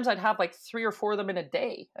 There'd be times I'd have like 3 or 4 of them in a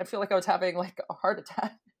day. I feel like I was having like a heart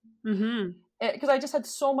attack because I just had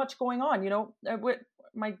so much going on.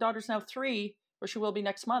 My daughter's now 3, or she will be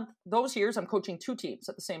next month. Those years I'm coaching 2 teams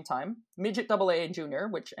at the same time, midget AA and junior,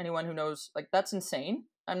 which anyone who knows, like that's insane.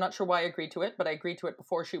 I'm not sure why I agreed to it, but I agreed to it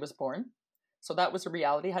before she was born. So that was a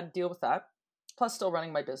reality. I had to deal with that. Plus still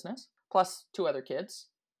running my business, plus 2 other kids,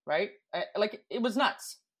 right? It was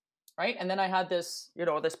nuts, right? And then I had this,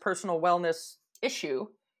 this personal wellness issue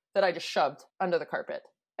that I just shoved under the carpet.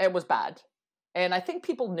 It was bad. And I think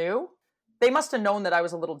people knew. They must have known that I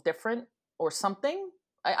was a little different or something.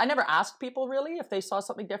 I never asked people really if they saw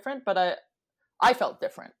something different, but I felt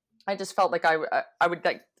different. I just felt like I would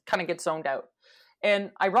like kind of get zoned out.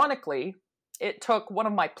 And ironically, it took one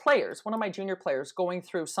of my junior players going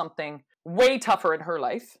through something way tougher in her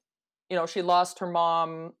life. She lost her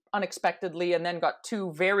mom unexpectedly and then got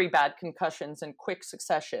 2 very bad concussions in quick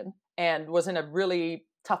succession and was in a really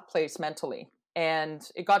tough place mentally. And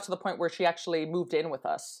it got to the point where she actually moved in with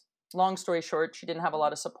us. Long story short, she didn't have a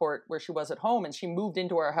lot of support where she was at home and she moved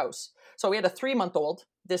into our house. So we had a 3-month-old,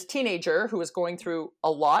 this teenager who was going through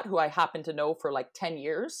a lot, who I happened to know for like 10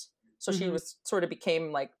 years. So she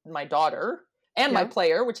became like my daughter and my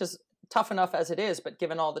player, which is tough enough as it is, but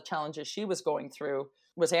given all the challenges she was going through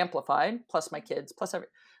was amplified, plus my kids, plus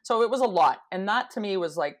everything. So it was a lot. And that to me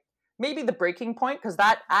was like maybe the breaking point, because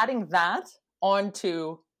adding that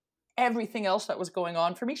onto everything else that was going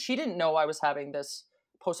on for me, she didn't know I was having this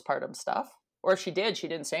postpartum stuff, or if she did, she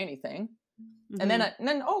didn't say anything. And then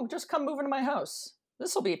just come move into my house.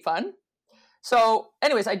 This will be fun. So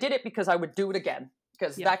anyways, I did it because I would do it again,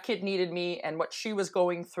 because that kid needed me, and what she was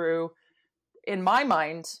going through in my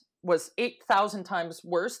mind was 8,000 times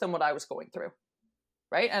worse than what I was going through.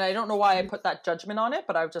 Right. And I don't know why I put that judgment on it,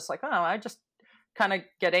 but I was just like, I just kind of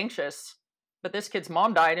get anxious. But this kid's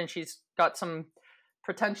mom died and she's got some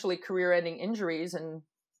potentially career-ending injuries and,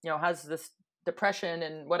 has this depression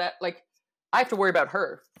and I have to worry about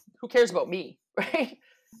her. Who cares about me? Right.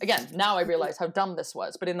 Again, now I realize how dumb this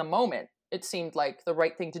was. But in the moment, it seemed like the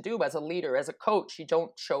right thing to do as a leader, as a coach. You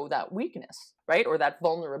don't show that weakness, right? Or that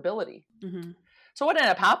vulnerability. So what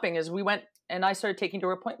ended up happening is we went and I started taking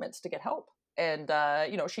her appointments to get help. And,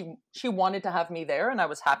 she wanted to have me there and I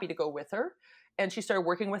was happy to go with her. And she started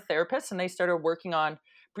working with therapists and they started working on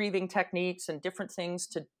breathing techniques and different things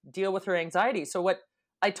to deal with her anxiety. So what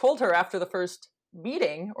I told her after the first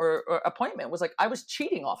meeting or appointment was like, I was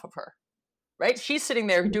cheating off of her, right? She's sitting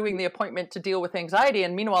there doing the appointment to deal with anxiety.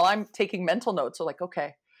 And meanwhile, I'm taking mental notes. So like,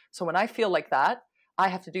 okay, so when I feel like that, I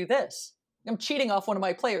have to do this. I'm cheating off one of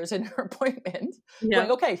my players in her appointment.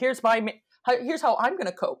 Going, okay, here's how I'm going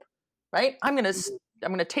to cope, right? I'm going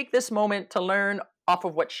to take this moment to learn off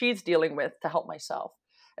of what she's dealing with to help myself.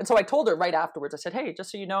 And so I told her right afterwards, I said, hey,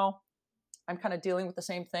 just so you know, I'm kind of dealing with the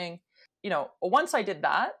same thing. Once I did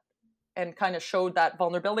that, and kind of showed that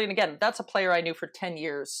vulnerability. And again, that's a player I knew for 10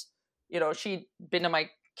 years. She'd been to my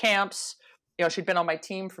camps, she'd been on my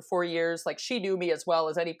team for 4 years. Like, she knew me as well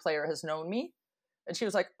as any player has known me. And she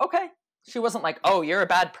was like, okay. She wasn't like, oh, you're a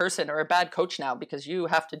bad person or a bad coach now because you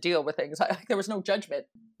have to deal with things. There was no judgment.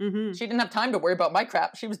 Mm-hmm. She didn't have time to worry about my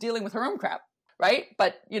crap. She was dealing with her own crap. Right.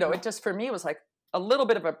 But, it just, for me, was like a little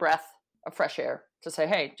bit of a breath of fresh air to say,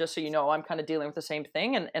 hey, just so you know, I'm kind of dealing with the same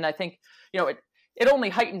thing. And I think, it only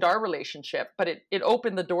heightened our relationship, but it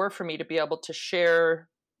opened the door for me to be able to share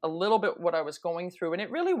a little bit what I was going through. And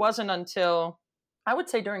it really wasn't until, I would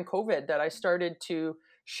say, during COVID that I started to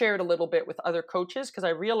share it a little bit with other coaches, because I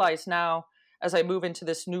realize now, as I move into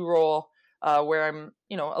this new role where I'm,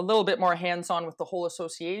 a little bit more hands-on with the whole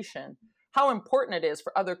association, how important it is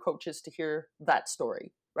for other coaches to hear that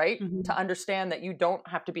story, right? Mm-hmm. To understand that you don't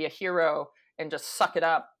have to be a hero and just suck it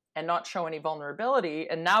up and not show any vulnerability.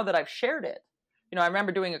 And now that I've shared it, I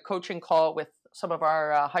remember doing a coaching call with some of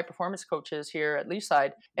our high performance coaches here at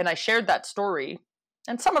Leaside, and I shared that story.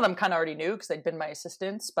 And some of them kind of already knew because they'd been my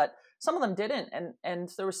assistants, but some of them didn't. And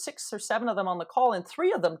there were 6 or 7 of them on the call, and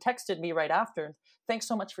 3 of them texted me right after. Thanks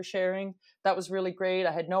so much for sharing. That was really great.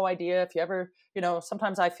 I had no idea. If you ever,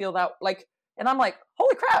 sometimes I feel that and I'm like,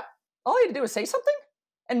 holy crap, all I had to do was say something.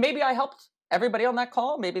 And maybe I helped everybody on that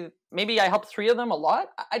call. Maybe I helped 3 of them a lot.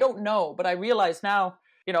 I don't know, but I realize now,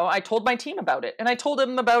 I told my team about it, and I told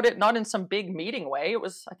them about it, not in some big meeting way.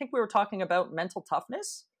 I think we were talking about mental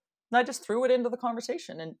toughness. And I just threw it into the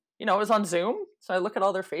conversation, and, it was on Zoom. So I look at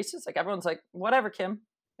all their faces, like everyone's like, whatever, Kim.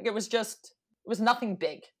 Like it was nothing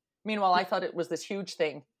big. Meanwhile, I thought it was this huge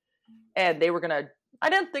thing, and I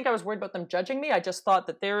didn't think I was worried about them judging me. I just thought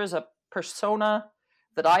that there is a persona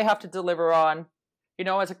that I have to deliver on.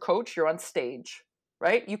 As a coach, you're on stage,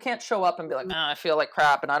 right? You can't show up and be like, I feel like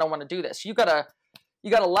crap and I don't want to do this. You gotta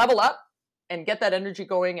level up and get that energy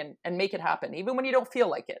going and make it happen, even when you don't feel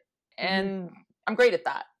like it. And I'm great at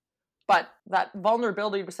that. But that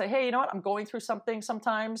vulnerability to say, hey, you know what? I'm going through something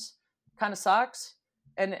sometimes, kind of sucks.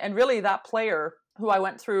 And really that player who I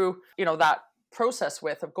went through, that process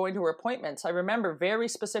with of going to her appointments, I remember very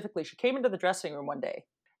specifically, she came into the dressing room one day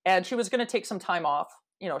and she was going to take some time off.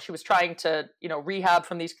 She was trying to, rehab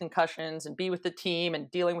from these concussions and be with the team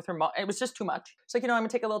and dealing with her mom. It was just too much. It's like, I'm going to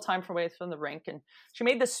take a little time away from the rink. And she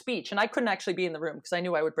made this speech, and I couldn't actually be in the room because I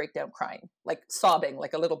knew I would break down crying, like sobbing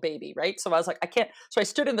like a little baby, right? So I was like, I can't. So I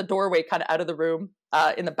stood in the doorway, kind of out of the room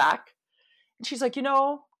in the back. And she's like,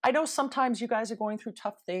 I know sometimes you guys are going through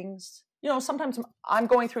tough things. Sometimes I'm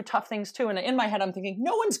going through tough things too. And in my head, I'm thinking,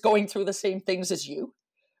 no one's going through the same things as you,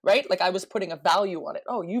 right? Like I was putting a value on it.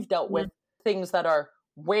 Oh, you've dealt with things that are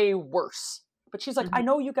way worse. But she's like, I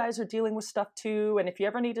know you guys are dealing with stuff too. And if you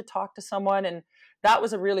ever need to talk to someone, and that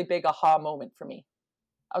was a really big aha moment for me.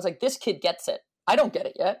 I was like, this kid gets it. I don't get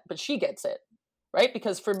it yet, but she gets it. Right.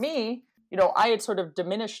 Because for me, I had sort of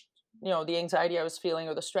diminished, the anxiety I was feeling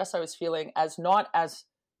or the stress I was feeling as not as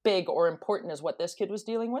big or important as what this kid was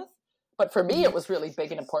dealing with. But for me, it was really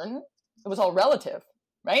big and important. It was all relative.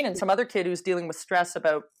 Right. And some other kid who's dealing with stress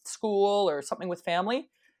about school or something with family,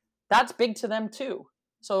 that's big to them too.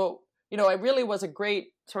 So, it really was a great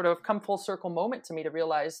sort of come full circle moment to me to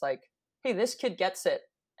realize like, hey, this kid gets it.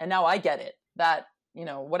 And now I get it, that,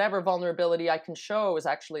 whatever vulnerability I can show is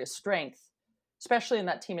actually a strength, especially in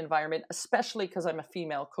that team environment, especially because I'm a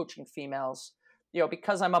female coaching females,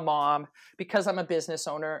 because I'm a mom, because I'm a business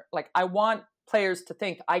owner. Like I want players to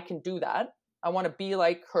think I can do that. I want to be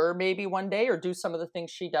like her maybe one day or do some of the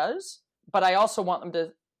things she does. But I also want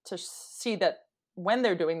them to see that when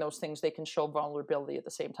they're doing those things, they can show vulnerability at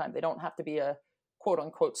the same time. They don't have to be a quote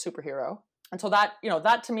unquote superhero. And so that,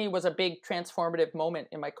 that to me was a big transformative moment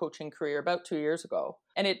in my coaching career about 2 years ago.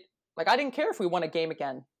 And I didn't care if we won a game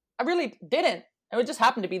again. I really didn't. It just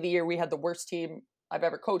happened to be the year we had the worst team I've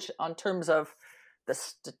ever coached on terms of the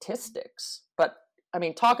statistics. But I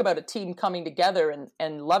mean, talk about a team coming together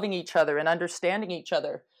and loving each other and understanding each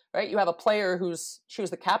other, right? You have a player she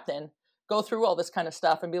was the captain, go through all this kind of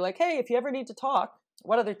stuff and be like, hey, if you ever need to talk,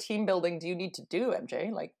 what other team building do you need to do, MJ?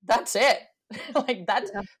 Like, that's it. Like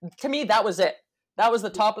that's, to me, that was it. That was the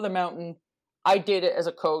top of the mountain. I did it as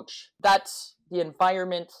a coach. That's the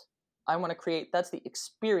environment I want to create. That's the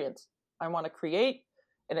experience I want to create.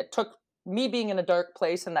 And it took me being in a dark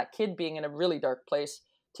place and that kid being in a really dark place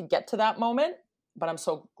to get to that moment. But I'm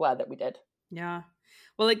so glad that we did. Yeah.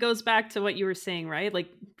 Well, it goes back to what you were saying, right? Like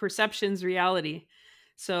perception's reality.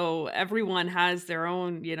 So everyone has their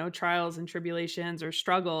own, trials and tribulations or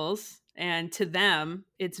struggles. And to them,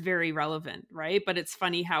 it's very relevant, right? But it's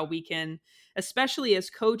funny how we can especially as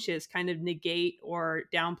coaches, kind of negate or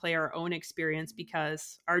downplay our own experience,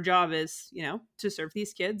 because our job is, to serve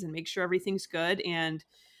these kids and make sure everything's good, and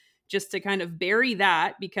just to kind of bury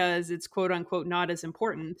that because it's quote unquote not as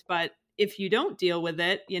important. But if you don't deal with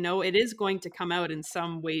it, it is going to come out in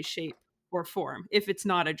some way, shape, or form if it's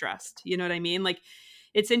not addressed. You know what I mean? Like,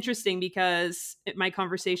 it's interesting because in my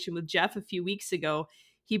conversation with Jeff a few weeks ago,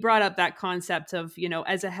 he brought up that concept of,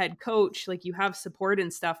 as a head coach, like, you have support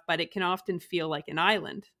and stuff, but it can often feel like an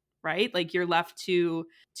island, right? Like, you're left to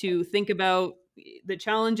think about the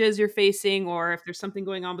challenges you're facing, or if there's something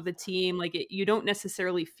going on with the team, like, you don't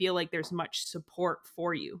necessarily feel like there's much support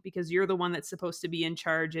for you because you're the one that's supposed to be in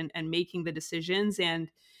charge and making the decisions. And,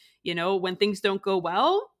 when things don't go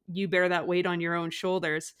well, you bear that weight on your own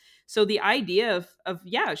shoulders. So the idea of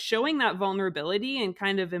showing that vulnerability and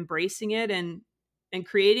kind of embracing it and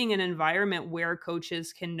creating an environment where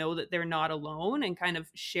coaches can know that they're not alone and kind of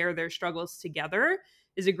share their struggles together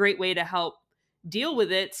is a great way to help deal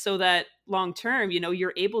with it, so that long term,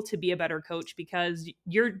 you're able to be a better coach because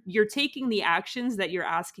you're taking the actions that you're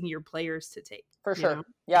asking your players to take. For sure.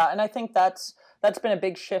 Yeah. And I think that's been a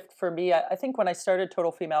big shift for me. I think when I started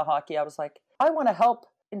Total Female Hockey, I was like, I want to help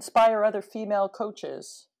inspire other female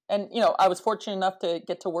coaches. And, I was fortunate enough to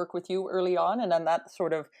get to work with you early on, and then that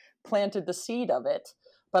sort of planted the seed of it.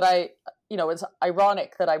 But it's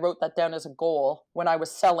ironic that I wrote that down as a goal when I was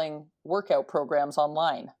selling workout programs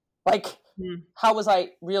online. Like, how was I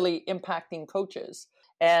really impacting coaches?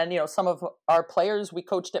 And, some of our players we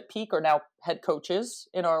coached at Peak are now head coaches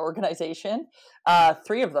in our organization.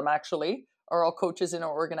 3 of them actually are all coaches in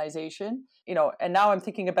our organization, and now I'm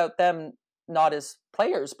thinking about them not as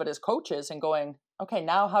players, but as coaches, and going, okay,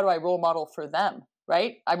 now how do I role model for them?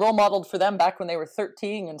 Right? I role modeled for them back when they were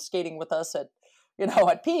 13 and skating with us at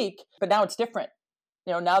Peak, but now it's different.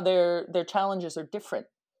 Now their challenges are different.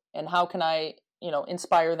 And how can I,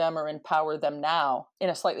 inspire them or empower them now in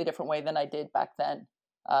a slightly different way than I did back then?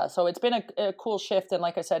 So it's been a cool shift. And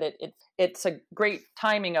like I said, it's a great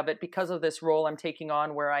timing of it because of this role I'm taking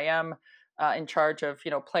on, where I am in charge of,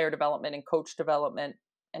 player development and coach development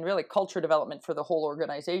and really culture development for the whole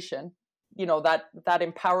organization. That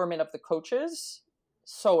empowerment of the coaches,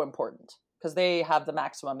 so important because they have the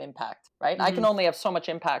maximum impact, right? Mm-hmm. I can only have so much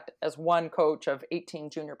impact as one coach of 18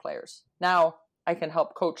 junior players. Now I can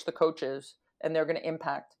help coach the coaches, and they're going to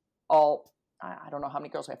impact all, I don't know how many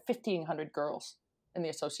girls we have, 1,500 girls in the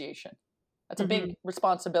association. That's a big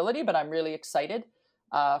responsibility, but I'm really excited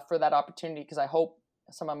for that opportunity because I hope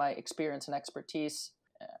some of my experience and expertise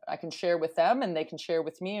I can share with them, and they can share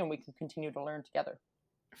with me, and we can continue to learn together.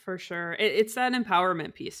 For sure. It's that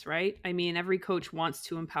empowerment piece, right? I mean, every coach wants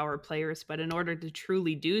to empower players, but in order to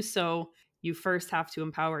truly do so, you first have to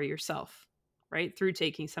empower yourself, right? Through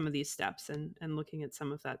taking some of these steps and looking at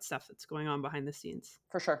some of that stuff that's going on behind the scenes.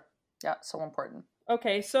 For sure. Yeah, so important.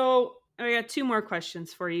 Okay, so I got 2 more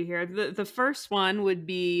questions for you here. The first one would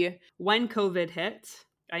be, when COVID hit,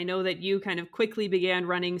 I know that you kind of quickly began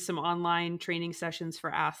running some online training sessions for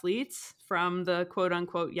athletes from the quote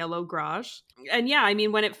unquote yellow garage. And yeah, I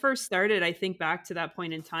mean, when it first started, I think back to that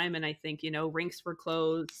point in time, and I think, rinks were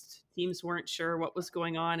closed. Teams weren't sure what was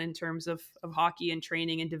going on in terms of hockey and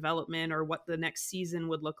training and development, or what the next season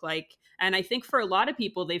would look like. And I think for a lot of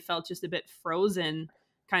people, they felt just a bit frozen,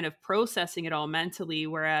 kind of processing it all mentally.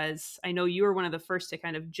 Whereas I know you were one of the first to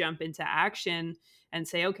kind of jump into action and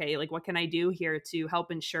say, okay, like, what can I do here to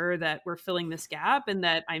help ensure that we're filling this gap and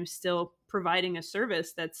that I'm still providing a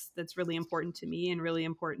service that's really important to me and really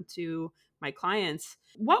important to my clients?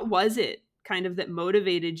 What was it kind of that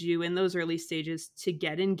motivated you in those early stages to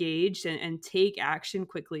get engaged and take action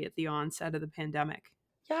quickly at the onset of the pandemic?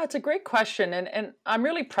 Yeah, it's a great question. And I'm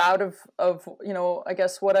really proud of I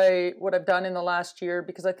guess what I've done in the last year,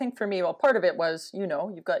 because I think for me, well, part of it was,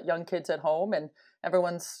 you've got young kids at home and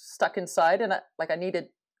everyone's stuck inside, and I needed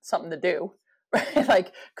something to do, right?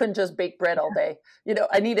 Like, couldn't just bake bread all day.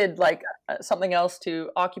 I needed something else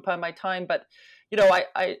to occupy my time. But,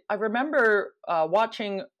 I remember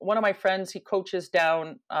watching one of my friends. He coaches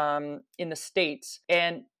down in the States,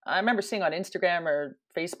 and I remember seeing on Instagram or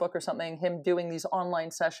Facebook or something, him doing these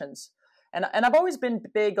online sessions. And I've always been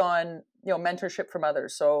big on, mentorship from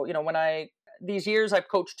others. So, these years I've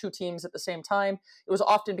coached 2 teams at the same time, it was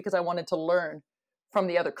often because I wanted to learn from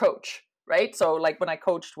the other coach, right? So like when I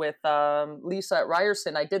coached with Lisa at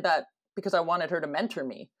Ryerson, I did that because I wanted her to mentor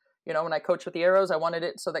me. When I coached with the Arrows, I wanted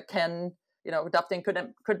it so that Ken, Dufton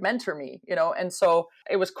could mentor me, and so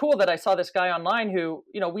it was cool that I saw this guy online who,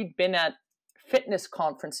 we'd been at fitness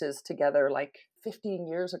conferences together like 15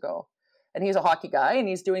 years ago. And he's a hockey guy and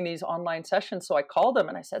he's doing these online sessions. So I called him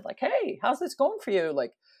and I said, like, hey, how's this going for you?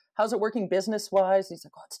 Like, how's it working business-wise? He's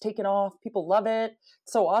like, oh, it's taken off. People love it.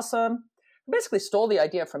 It's so awesome. I basically stole the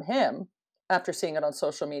idea from him after seeing it on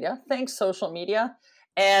social media. Thanks, social media.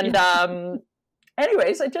 And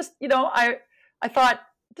anyways, I just, I thought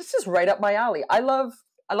this is right up my alley. I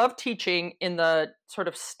love teaching in the sort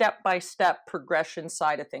of step-by-step progression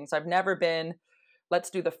side of things. I've never been, let's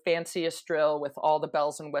do the fanciest drill with all the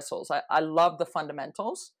bells and whistles. I love the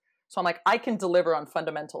fundamentals. So I'm like, I can deliver on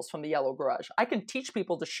fundamentals from the Yellow Garage. I can teach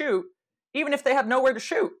people to shoot, even if they have nowhere to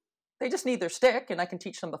shoot. They just need their stick, and I can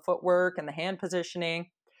teach them the footwork and the hand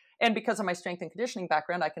positioning. And because of my strength and conditioning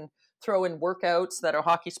background, I can throw in workouts that are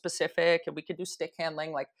hockey specific, and we could do stick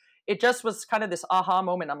handling. Like, it just was kind of this aha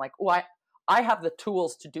moment. I'm like, oh, I have the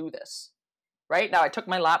tools to do this. Right now, I took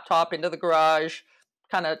my laptop into the garage,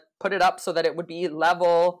 kind of put it up so that it would be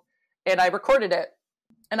level, and I recorded it.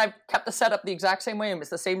 And I kept the setup the exact same way. It was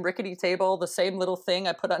the same rickety table, the same little thing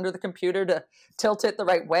I put under the computer to tilt it the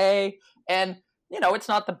right way. And, it's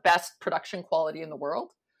not the best production quality in the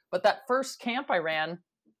world. But that first camp I ran,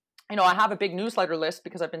 I have a big newsletter list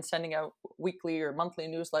because I've been sending out weekly or monthly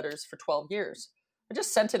newsletters for 12 years. I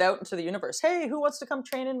just sent it out into the universe. Hey, who wants to come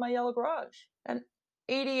train in my Yellow Garage? And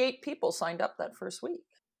 88 people signed up that first week.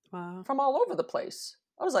 Wow. From all over the place.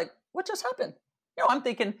 I was like, what just happened? I'm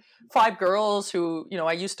thinking 5 girls who,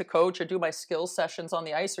 I used to coach or do my skills sessions on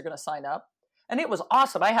the ice are going to sign up. And it was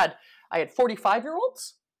awesome. I had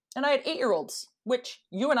 45-year-olds and I had 8-year-olds, which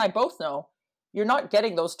you and I both know, you're not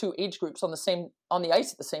getting those two age groups on the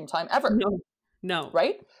ice at the same time ever. No.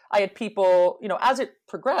 Right? I had people, as it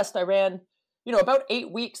progressed, I ran, about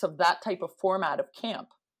 8 weeks of that type of format of camp.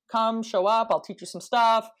 Come, show up, I'll teach you some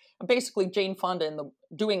stuff. I'm basically Jane Fonda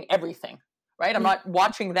doing everything. Right? I'm not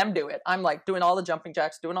watching them do it. I'm like doing all the jumping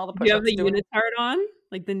jacks, doing all the push-ups. Do you have the unitard on?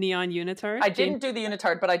 Like the neon unitard? I didn't do the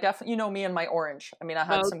unitard, but I definitely, me and my orange. I mean, I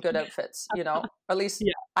had some good outfits, at least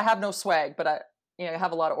I have no swag, but I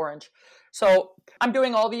have a lot of orange. So I'm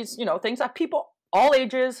doing all these, things that people, all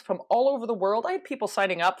ages from all over the world. I had people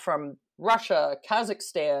signing up from Russia,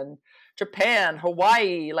 Kazakhstan, Japan,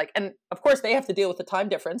 Hawaii, and of course they have to deal with the time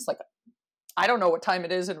difference. Like, I don't know what time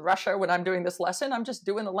it is in Russia when I'm doing this lesson. I'm just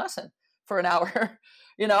doing the lesson for an hour,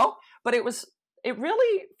 but it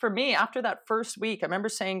really, for me, after that first week, I remember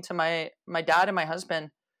saying to my dad and my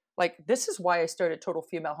husband, like, this is why I started Total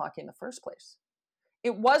Female Hockey in the first place.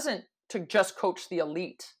 It wasn't to just coach the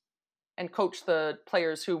elite and coach the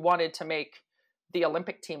players who wanted to make the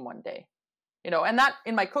Olympic team one day, and that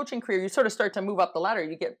in my coaching career, you sort of start to move up the ladder.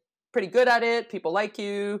 You get pretty good at it. People like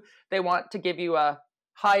you. They want to give you a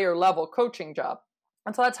higher level coaching job.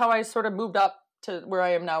 And so that's how I sort of moved up to where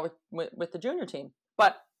I am now with the junior team.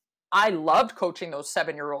 But I loved coaching those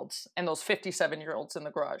 7-year-olds and those 57-year-olds in the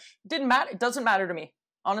garage. Didn't matter. It doesn't matter to me.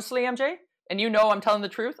 Honestly, MJ, and I'm telling the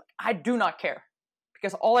truth, I do not care.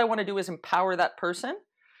 Because all I want to do is empower that person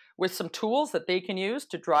with some tools that they can use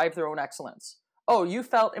to drive their own excellence. Oh, you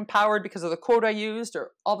felt empowered because of the quote I used, or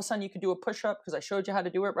all of a sudden you could do a push-up because I showed you how to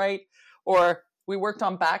do it right. Or we worked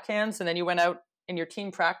on backhands and then you went out in your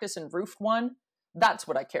team practice and roofed one. That's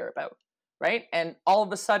what I care about. Right. And all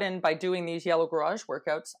of a sudden, by doing these Yellow Garage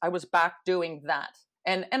workouts, I was back doing that.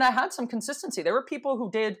 And I had some consistency. There were people who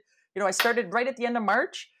did, I started right at the end of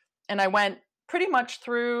March and I went pretty much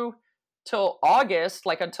through till August,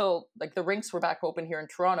 until the rinks were back open here in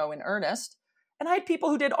Toronto in earnest. And I had people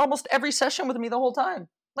who did almost every session with me the whole time,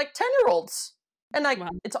 like 10-year-olds. And wow.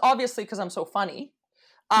 It's obviously because I'm so funny.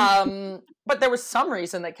 But there was some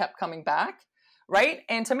reason they kept coming back. Right.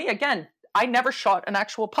 And to me, again, I never shot an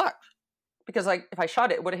actual puck. Because if I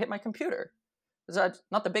shot it, it would have hit my computer. It's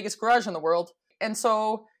not the biggest garage in the world. And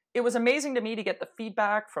so it was amazing to me to get the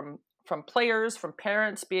feedback from players, from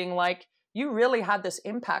parents being like, you really had this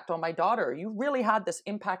impact on my daughter. You really had this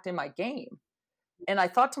impact in my game. And I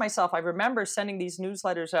thought to myself, I remember sending these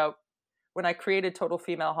newsletters out when I created Total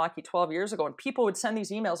Female Hockey 12 years ago. And people would send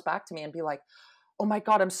these emails back to me and be like, oh my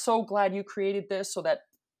God, I'm so glad you created this so that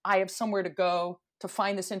I have somewhere to go to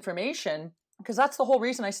find this information. Because that's the whole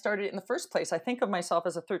reason I started it in the first place. I think of myself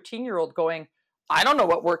as a 13-year-old going, I don't know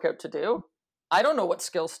what workout to do. I don't know what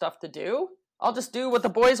skill stuff to do. I'll just do what the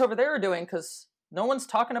boys over there are doing because no one's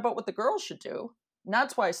talking about what the girls should do. And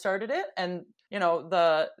that's why I started it. And,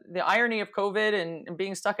 the irony of COVID and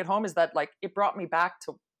being stuck at home is that it brought me back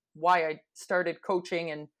to why I started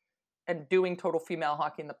coaching and doing Total Female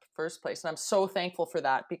Hockey in the first place. And I'm so thankful for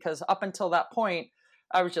that because up until that point,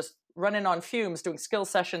 I was just running on fumes, doing skill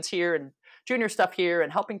sessions here and junior stuff here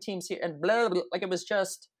and helping teams here and blah, blah, blah. It was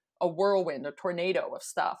just a whirlwind, a tornado of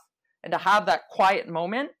stuff. And to have that quiet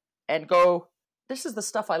moment and go, this is the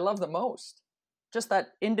stuff I love the most. Just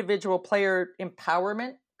that individual player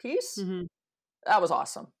empowerment piece. Mm-hmm. That was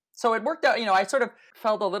awesome. So it worked out, I sort of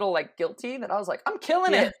felt a little like guilty that I was like, I'm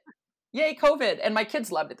killing it. Yay, COVID. And my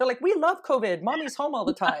kids loved it. They're like, we love COVID. Mommy's home all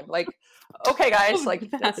the time. Like, okay, guys, like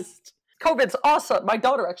COVID's awesome. My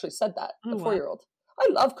daughter actually said that, the 4-year-old. I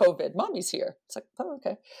love COVID. Mommy's here. It's like, oh,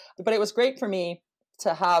 okay. But it was great for me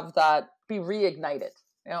to have that be reignited,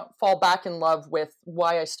 fall back in love with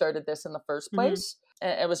why I started this in the first place.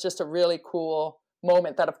 And it was just a really cool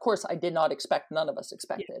moment that, of course, I did not expect. None of us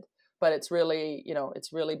expected. But it's really,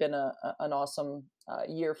 it's really been an awesome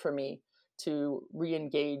year for me to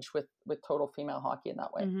re-engage with total female hockey in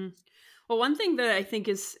that way. Well, one thing that I think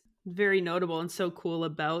is very notable and so cool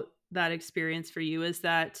about that experience for you is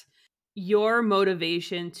that your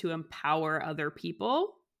motivation to empower other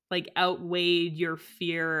people like outweighed your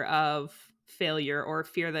fear of failure or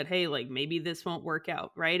fear that, hey, like maybe this won't work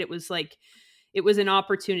out, right? It was like, it was an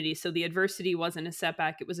opportunity. So the adversity wasn't a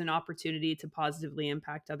setback. It was an opportunity to positively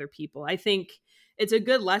impact other people. I think it's a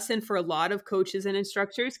good lesson for a lot of coaches and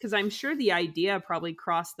instructors, because I'm sure the idea probably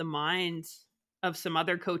crossed the mind of some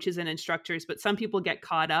other coaches and instructors, but some people get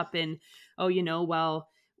caught up in, oh, well,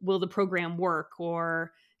 will the program work?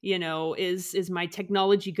 Or, is my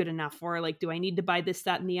technology good enough? Or like, do I need to buy this,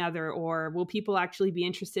 that, and the other? Or will people actually be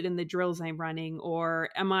interested in the drills I'm running? Or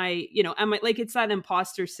am I like, it's that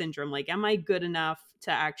imposter syndrome. Like, am I good enough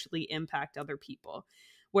to actually impact other people?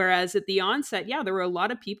 Whereas at the onset, there were a lot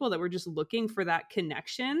of people that were just looking for that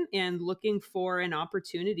connection and looking for an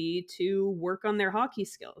opportunity to work on their hockey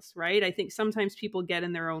skills, right? I think sometimes people get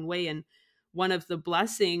in their own way. And one of the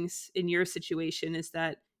blessings in your situation is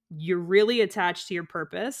that you're really attached to your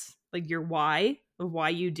purpose, like your why of why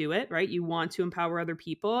you do it, right? You want to empower other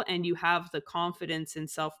people, and you have the confidence and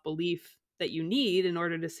self-belief that you need in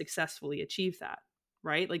order to successfully achieve that.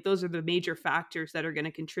 Right? Like those are the major factors that are going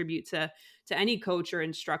to contribute to any coach or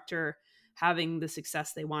instructor having the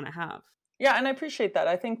success they want to have. Yeah. And I appreciate that.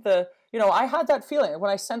 I think I had that feeling when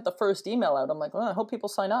I sent the first email out. I'm like, I hope people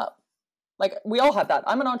sign up. Like we all have that.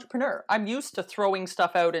 I'm an entrepreneur. I'm used to throwing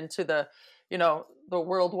stuff out into the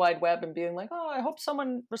World Wide Web and being like, oh, I hope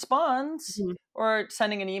someone responds, or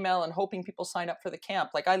sending an email and hoping people sign up for the camp.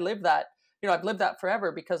 Like I live that, I've lived that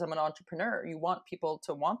forever because I'm an entrepreneur. You want people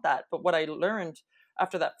to want that. But what I learned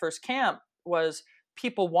after that first camp was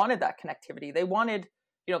people wanted that connectivity. They wanted,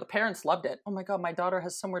 the parents loved it. Oh my God, my daughter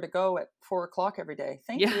has somewhere to go at 4:00 every day.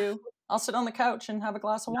 Thank you. I'll sit on the couch and have a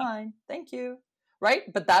glass of wine. Thank you. Right.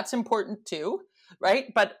 But that's important too.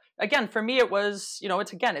 Right. But again, for me, it was,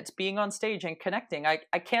 it's being on stage and connecting.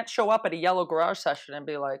 I can't show up at a yellow garage session and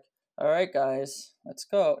be like, all right, guys, let's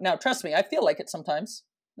go. Now, trust me, I feel like it sometimes.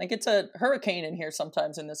 Like it's a hurricane in here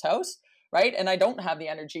sometimes in this house. Right. And I don't have the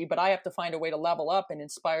energy, but I have to find a way to level up and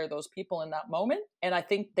inspire those people in that moment. And I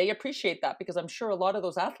think they appreciate that, because I'm sure a lot of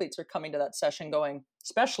those athletes are coming to that session going,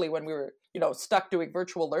 especially when we were, stuck doing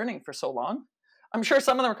virtual learning for so long. I'm sure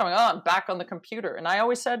some of them are coming, I'm back on the computer. And I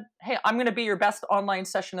always said, hey, I'm going to be your best online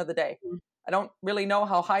session of the day. I don't really know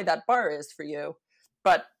how high that bar is for you,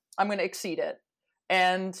 but I'm going to exceed it.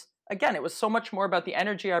 And again, it was so much more about the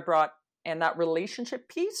energy I brought and that relationship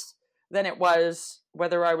piece than it was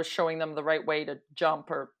whether I was showing them the right way to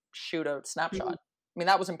jump or shoot a snapshot. I mean,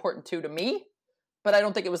 that was important too to me, but I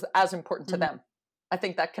don't think it was as important to them. I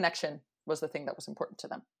think that connection was the thing that was important to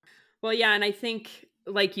them. Well, yeah. And I think,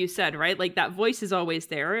 like you said, right, like that voice is always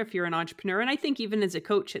there if you're an entrepreneur. And I think even as a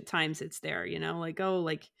coach, at times it's there, like, oh,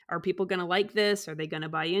 like, are people going to like this? Are they going to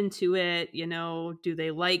buy into it? Do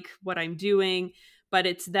they like what I'm doing? But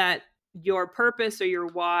it's that your purpose or your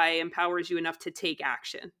why empowers you enough to take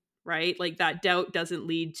action, right? Like that doubt doesn't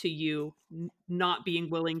lead to you not being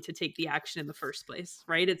willing to take the action in the first place,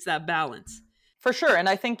 right? It's that balance. For sure. And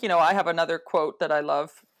I think, I have another quote that I love,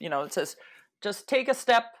 it says, just take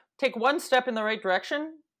one step in the right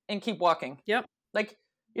direction and keep walking. Yep. Like,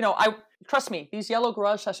 trust me, these yellow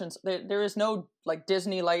garage sessions, there is no like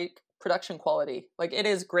Disney-like production quality. Like it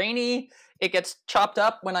is grainy. It gets chopped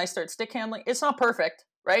up when I start stick handling. It's not perfect,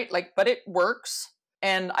 right? Like, but it works.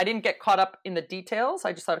 And I didn't get caught up in the details.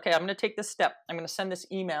 I just thought, okay, I'm going to take this step. I'm going to send this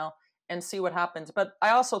email and see what happens. But I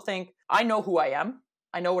also think I know who I am.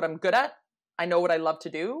 I know what I'm good at. I know what I love to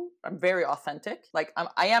do. I'm very authentic. Like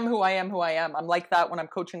I am who I am. I'm like that when I'm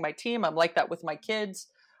coaching my team. I'm like that with my kids.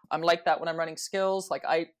 I'm like that when I'm running skills. Like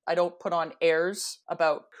I don't put on airs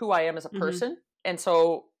about who I am as a person. And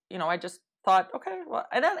so, I just thought, okay, well,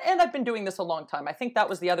 and I've been doing this a long time. I think that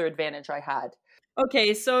was the other advantage I had.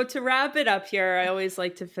 Okay, so to wrap it up here, I always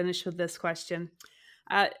like to finish with this question.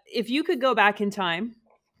 If you could go back in time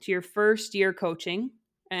to your first year coaching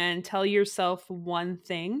and tell yourself one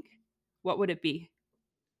thing, what would it be?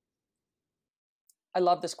 I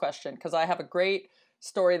love this question because I have a great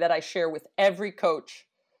story that I share with every coach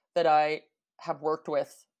that I have worked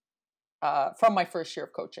with from my first year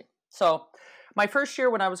of coaching. So my first year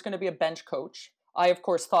when I was going to be a bench coach, I, of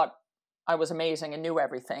course, thought I was amazing and knew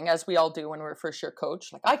everything, as we all do when we're a first year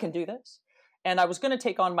coach. Like, I can do this. And I was going to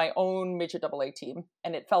take on my own midget AA team,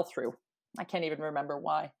 and it fell through. I can't even remember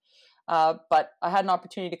why. But I had an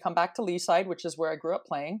opportunity to come back to Leaside, which is where I grew up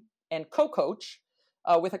playing, and co-coach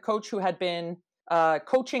with a coach who had been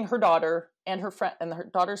coaching her daughter and her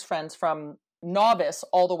daughter's friends from novice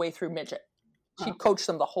all the way through midget. She'd coached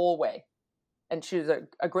them the whole way. And she was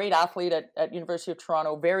a great athlete at University of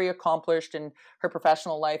Toronto, very accomplished in her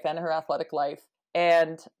professional life and her athletic life.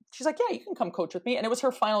 And she's like, yeah, you can come coach with me. And it was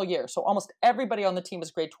her final year. So almost everybody on the team was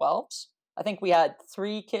grade 12s. I think we had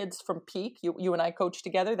 3 kids from Peak, you and I coached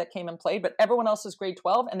together, that came and played, but everyone else is grade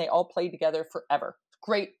 12 and they all played together forever.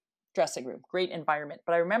 Great dressing room, great environment.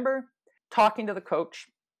 But I remember talking to the coach,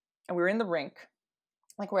 and we were in the rink,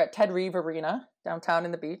 like we're at Ted Reeve Arena downtown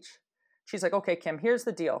in the beach. She's like, okay, Kim, here's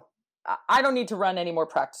the deal. I don't need to run any more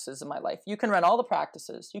practices in my life. You can run all the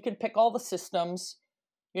practices. You can pick all the systems.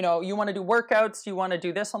 You know, you want to do workouts. You want to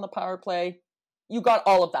do this on the power play. You got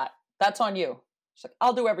all of that. That's on you. She's like,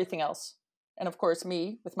 I'll do everything else. And of course,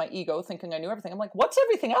 me with my ego thinking I knew everything. I'm like, what's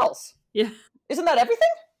everything else? Yeah. Isn't that everything?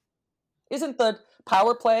 Isn't the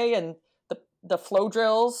power play and the flow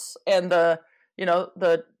drills and the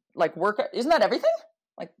like workout, isn't that everything?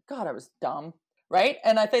 Like, God, I was dumb. Right.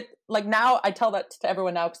 And I think, like, now I tell that to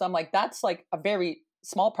everyone now, because I'm like, that's like a very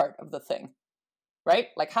small part of the thing. Right.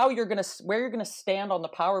 Like where you're going to stand on the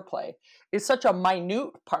power play is such a minute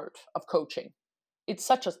part of coaching. It's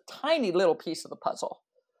such a tiny little piece of the puzzle.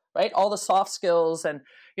 Right. All the soft skills and,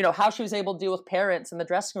 how she was able to deal with parents in the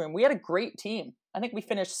dressing room. We had a great team. I think we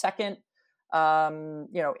finished second, in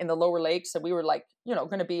the lower lakes. And we were like,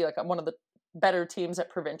 going to be like one of the better teams at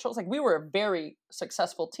provincials. Like, we were a very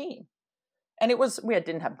successful team. And we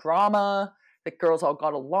didn't have drama. The girls all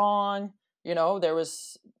got along.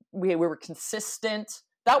 We were consistent.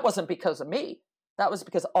 That wasn't because of me. That was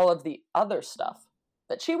because all of the other stuff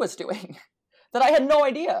that she was doing that I had no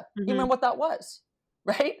idea even what that was.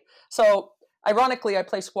 Right. So ironically, I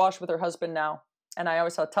play squash with her husband now. And I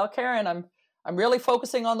always tell Karen, I'm really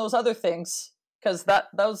focusing on those other things, because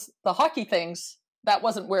the hockey things, that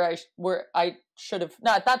wasn't where I should have.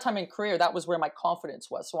 Now, at that time in career, that was where my confidence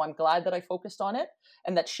was. So I'm glad that I focused on it,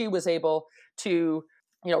 and that she was able to,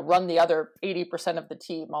 run the other 80% of the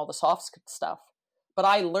team, all the soft stuff. But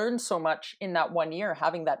I learned so much in that 1 year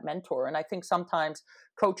having that mentor. And I think sometimes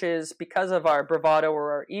coaches, because of our bravado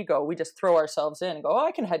or our ego, we just throw ourselves in and go, oh,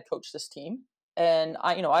 I can head coach this team. And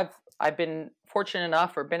I've been fortunate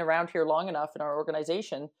enough, or been around here long enough in our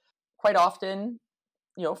organization, quite often,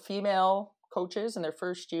 female coaches in their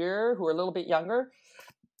first year who are a little bit younger,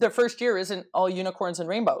 their first year isn't all unicorns and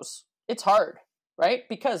rainbows. It's hard, right?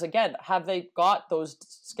 Because again, have they got those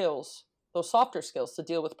skills, those softer skills to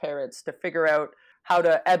deal with parents, to figure out how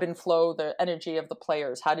to ebb and flow the energy of the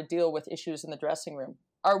players, how to deal with issues in the dressing room?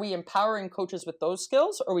 Are we empowering coaches with those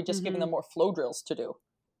skills, or are we just giving them more flow drills to do?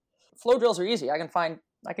 Flow drills are easy. I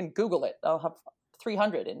can Google it. I'll have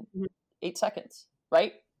 300 in 8 seconds,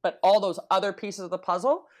 right? But all those other pieces of the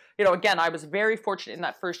puzzle, again, I was very fortunate in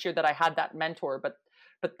that first year that I had that mentor, but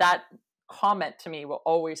that comment to me will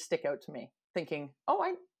always stick out to me, thinking,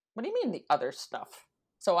 what do you mean the other stuff?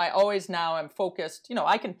 So I always now am focused,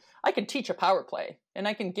 I can teach a power play and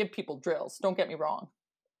I can give people drills, don't get me wrong.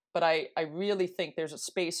 But I really think there's a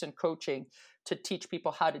space in coaching to teach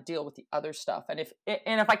people how to deal with the other stuff. And if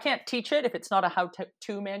I can't teach it, if it's not a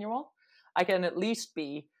how-to manual, I can at least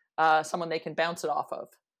be someone they can bounce it off of,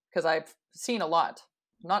 because I've seen a lot.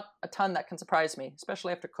 Not a ton that can surprise me,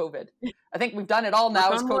 especially after COVID. I think we've done it all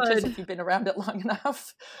now as coaches, if you've been around it long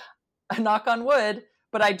enough. Knock on wood.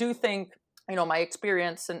 But I do think, my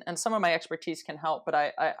experience and some of my expertise can help.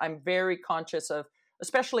 But I'm very conscious of,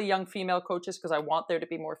 especially young female coaches, because I want there to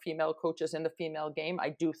be more female coaches in the female game. I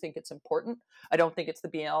do think it's important. I don't think it's the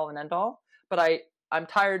be-all and end-all. But I'm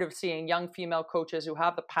tired of seeing young female coaches who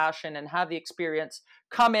have the passion and have the experience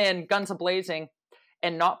come in guns a-blazing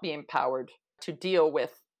and not be empowered to deal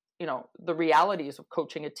with, the realities of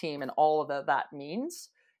coaching a team and all of that means.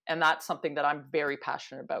 And that's something that I'm very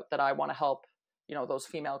passionate about, that I want to help, those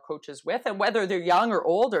female coaches with. And whether they're young or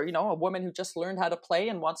old, or, a woman who just learned how to play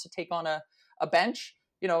and wants to take on a bench,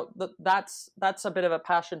 that's a bit of a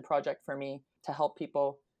passion project for me, to help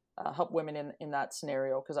people, help women in that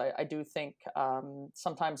scenario. Because I do think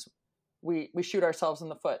sometimes we shoot ourselves in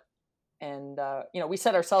the foot, and, we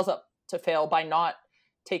set ourselves up to fail by not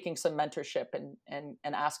taking some mentorship and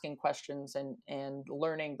asking questions and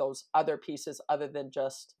learning those other pieces other than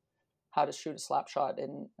just how to shoot a slap shot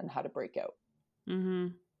and how to break out. Mm-hmm.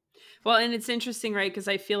 Well, and it's interesting, right? Because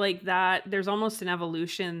I feel like that there's almost an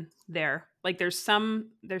evolution there. Like there's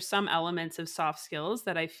some elements of soft skills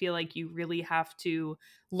that I feel like you really have to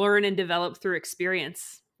learn and develop through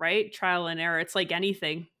experience, right? Trial and error. It's like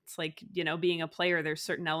anything. It's like, being a player, there's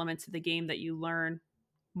certain elements of the game that you learn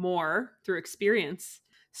more through experience.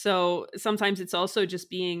 So sometimes it's also just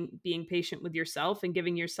being patient with yourself and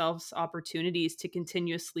giving yourselves opportunities to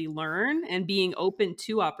continuously learn and being open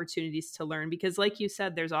to opportunities to learn. Because like you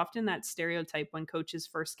said, there's often that stereotype when coaches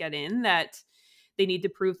first get in that they need to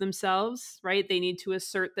prove themselves, right? They need to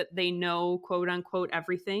assert that they know, quote unquote,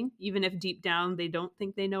 everything, even if deep down they don't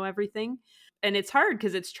think they know everything. And it's hard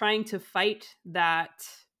because it's trying to fight that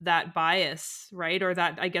bias, right? Or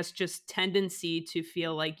that, I guess, just tendency to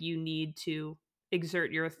feel like you need to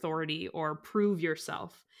exert your authority or prove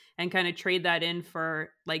yourself, and kind of trade that in for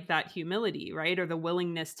like that humility, right? Or the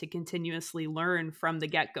willingness to continuously learn from the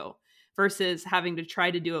get-go versus having to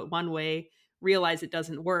try to do it one way, realize it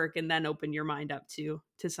doesn't work, and then open your mind up to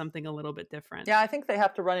something a little bit different. Yeah, I think they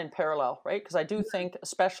have to run in parallel, right? Because I do think,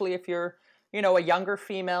 especially if you're, a younger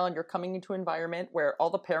female and you're coming into an environment where all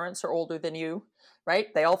the parents are older than you,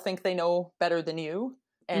 right? They all think they know better than you.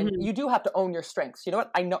 And you do have to own your strengths. You know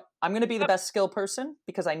what? I know I'm going to be the best skill person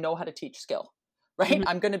because I know how to teach skill, right?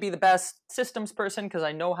 I'm going to be the best systems person because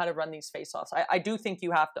I know how to run these face-offs. I do think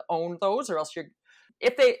you have to own those, or else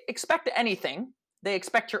if they expect anything, they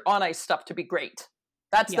expect your on-ice stuff to be great.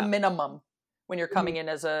 That's the minimum when you're coming in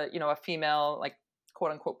as a female, like,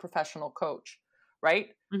 quote unquote, professional coach, right?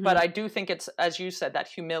 But I do think it's, as you said, that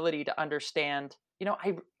humility to understand,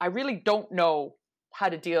 I really don't know how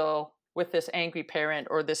to deal with this angry parent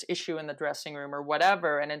or this issue in the dressing room or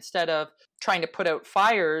whatever. And instead of trying to put out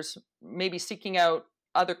fires, maybe seeking out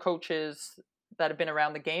other coaches that have been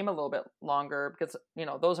around the game a little bit longer, because,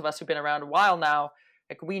 those of us who've been around a while now,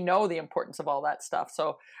 like, we know the importance of all that stuff.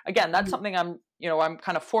 So again, that's something I'm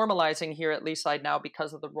kind of formalizing here at Leaside now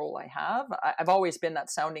because of the role I have. I've always been that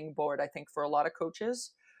sounding board, I think, for a lot of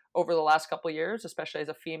coaches over the last couple of years, especially as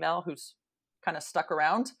a female who's kind of stuck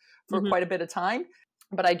around for quite a bit of time.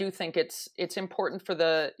 But I do think it's important for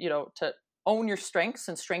to own your strengths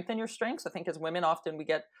and strengthen your strengths. I think as women, often we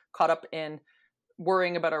get caught up in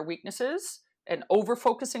worrying about our weaknesses and over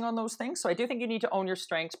focusing on those things. So I do think you need to own your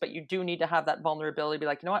strengths, but you do need to have that vulnerability, be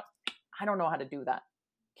like, you know what, I don't know how to do that.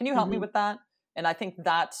 Can you help me with that? And I think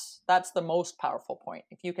that's the most powerful point.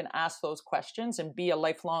 If you can ask those questions and be a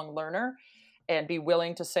lifelong learner and be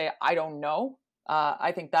willing to say, I don't know,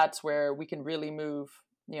 I think that's where we can really move,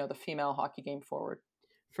 the female hockey game forward.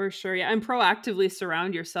 For sure. Yeah. And proactively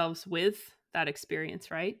surround yourselves with that experience,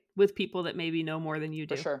 right? With people that maybe know more than you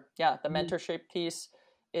do. For sure. Yeah. The mentorship piece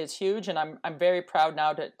is huge. And I'm very proud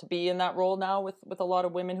now to be in that role now with a lot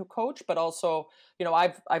of women who coach, but also,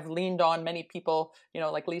 I've leaned on many people,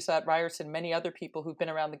 like Lisa at Ryerson, many other people who've been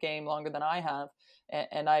around the game longer than I have.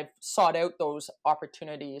 And I've sought out those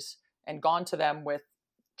opportunities and gone to them with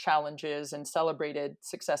challenges and celebrated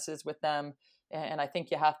successes with them. And I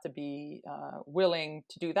think you have to be willing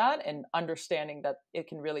to do that, and understanding that it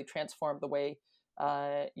can really transform the way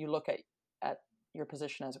you look at your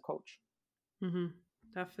position as a coach.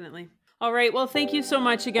 Definitely. All right. Well, thank you so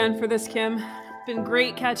much again for this, Kim. It's been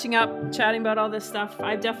great catching up, chatting about all this stuff.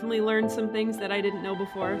 I've definitely learned some things that I didn't know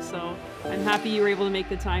before. So I'm happy you were able to make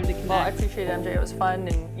the time to connect. Well, I appreciate it, MJ. It was fun.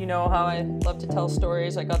 And you know how I love to tell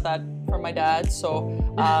stories. I got that from my dad. So,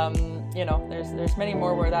 there's many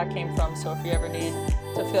more where that came from. So if you ever need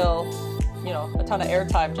to fill, a ton of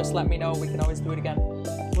airtime, just let me know. We can always do it again.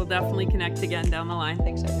 We'll definitely connect again down the line.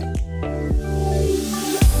 Thanks, MJ.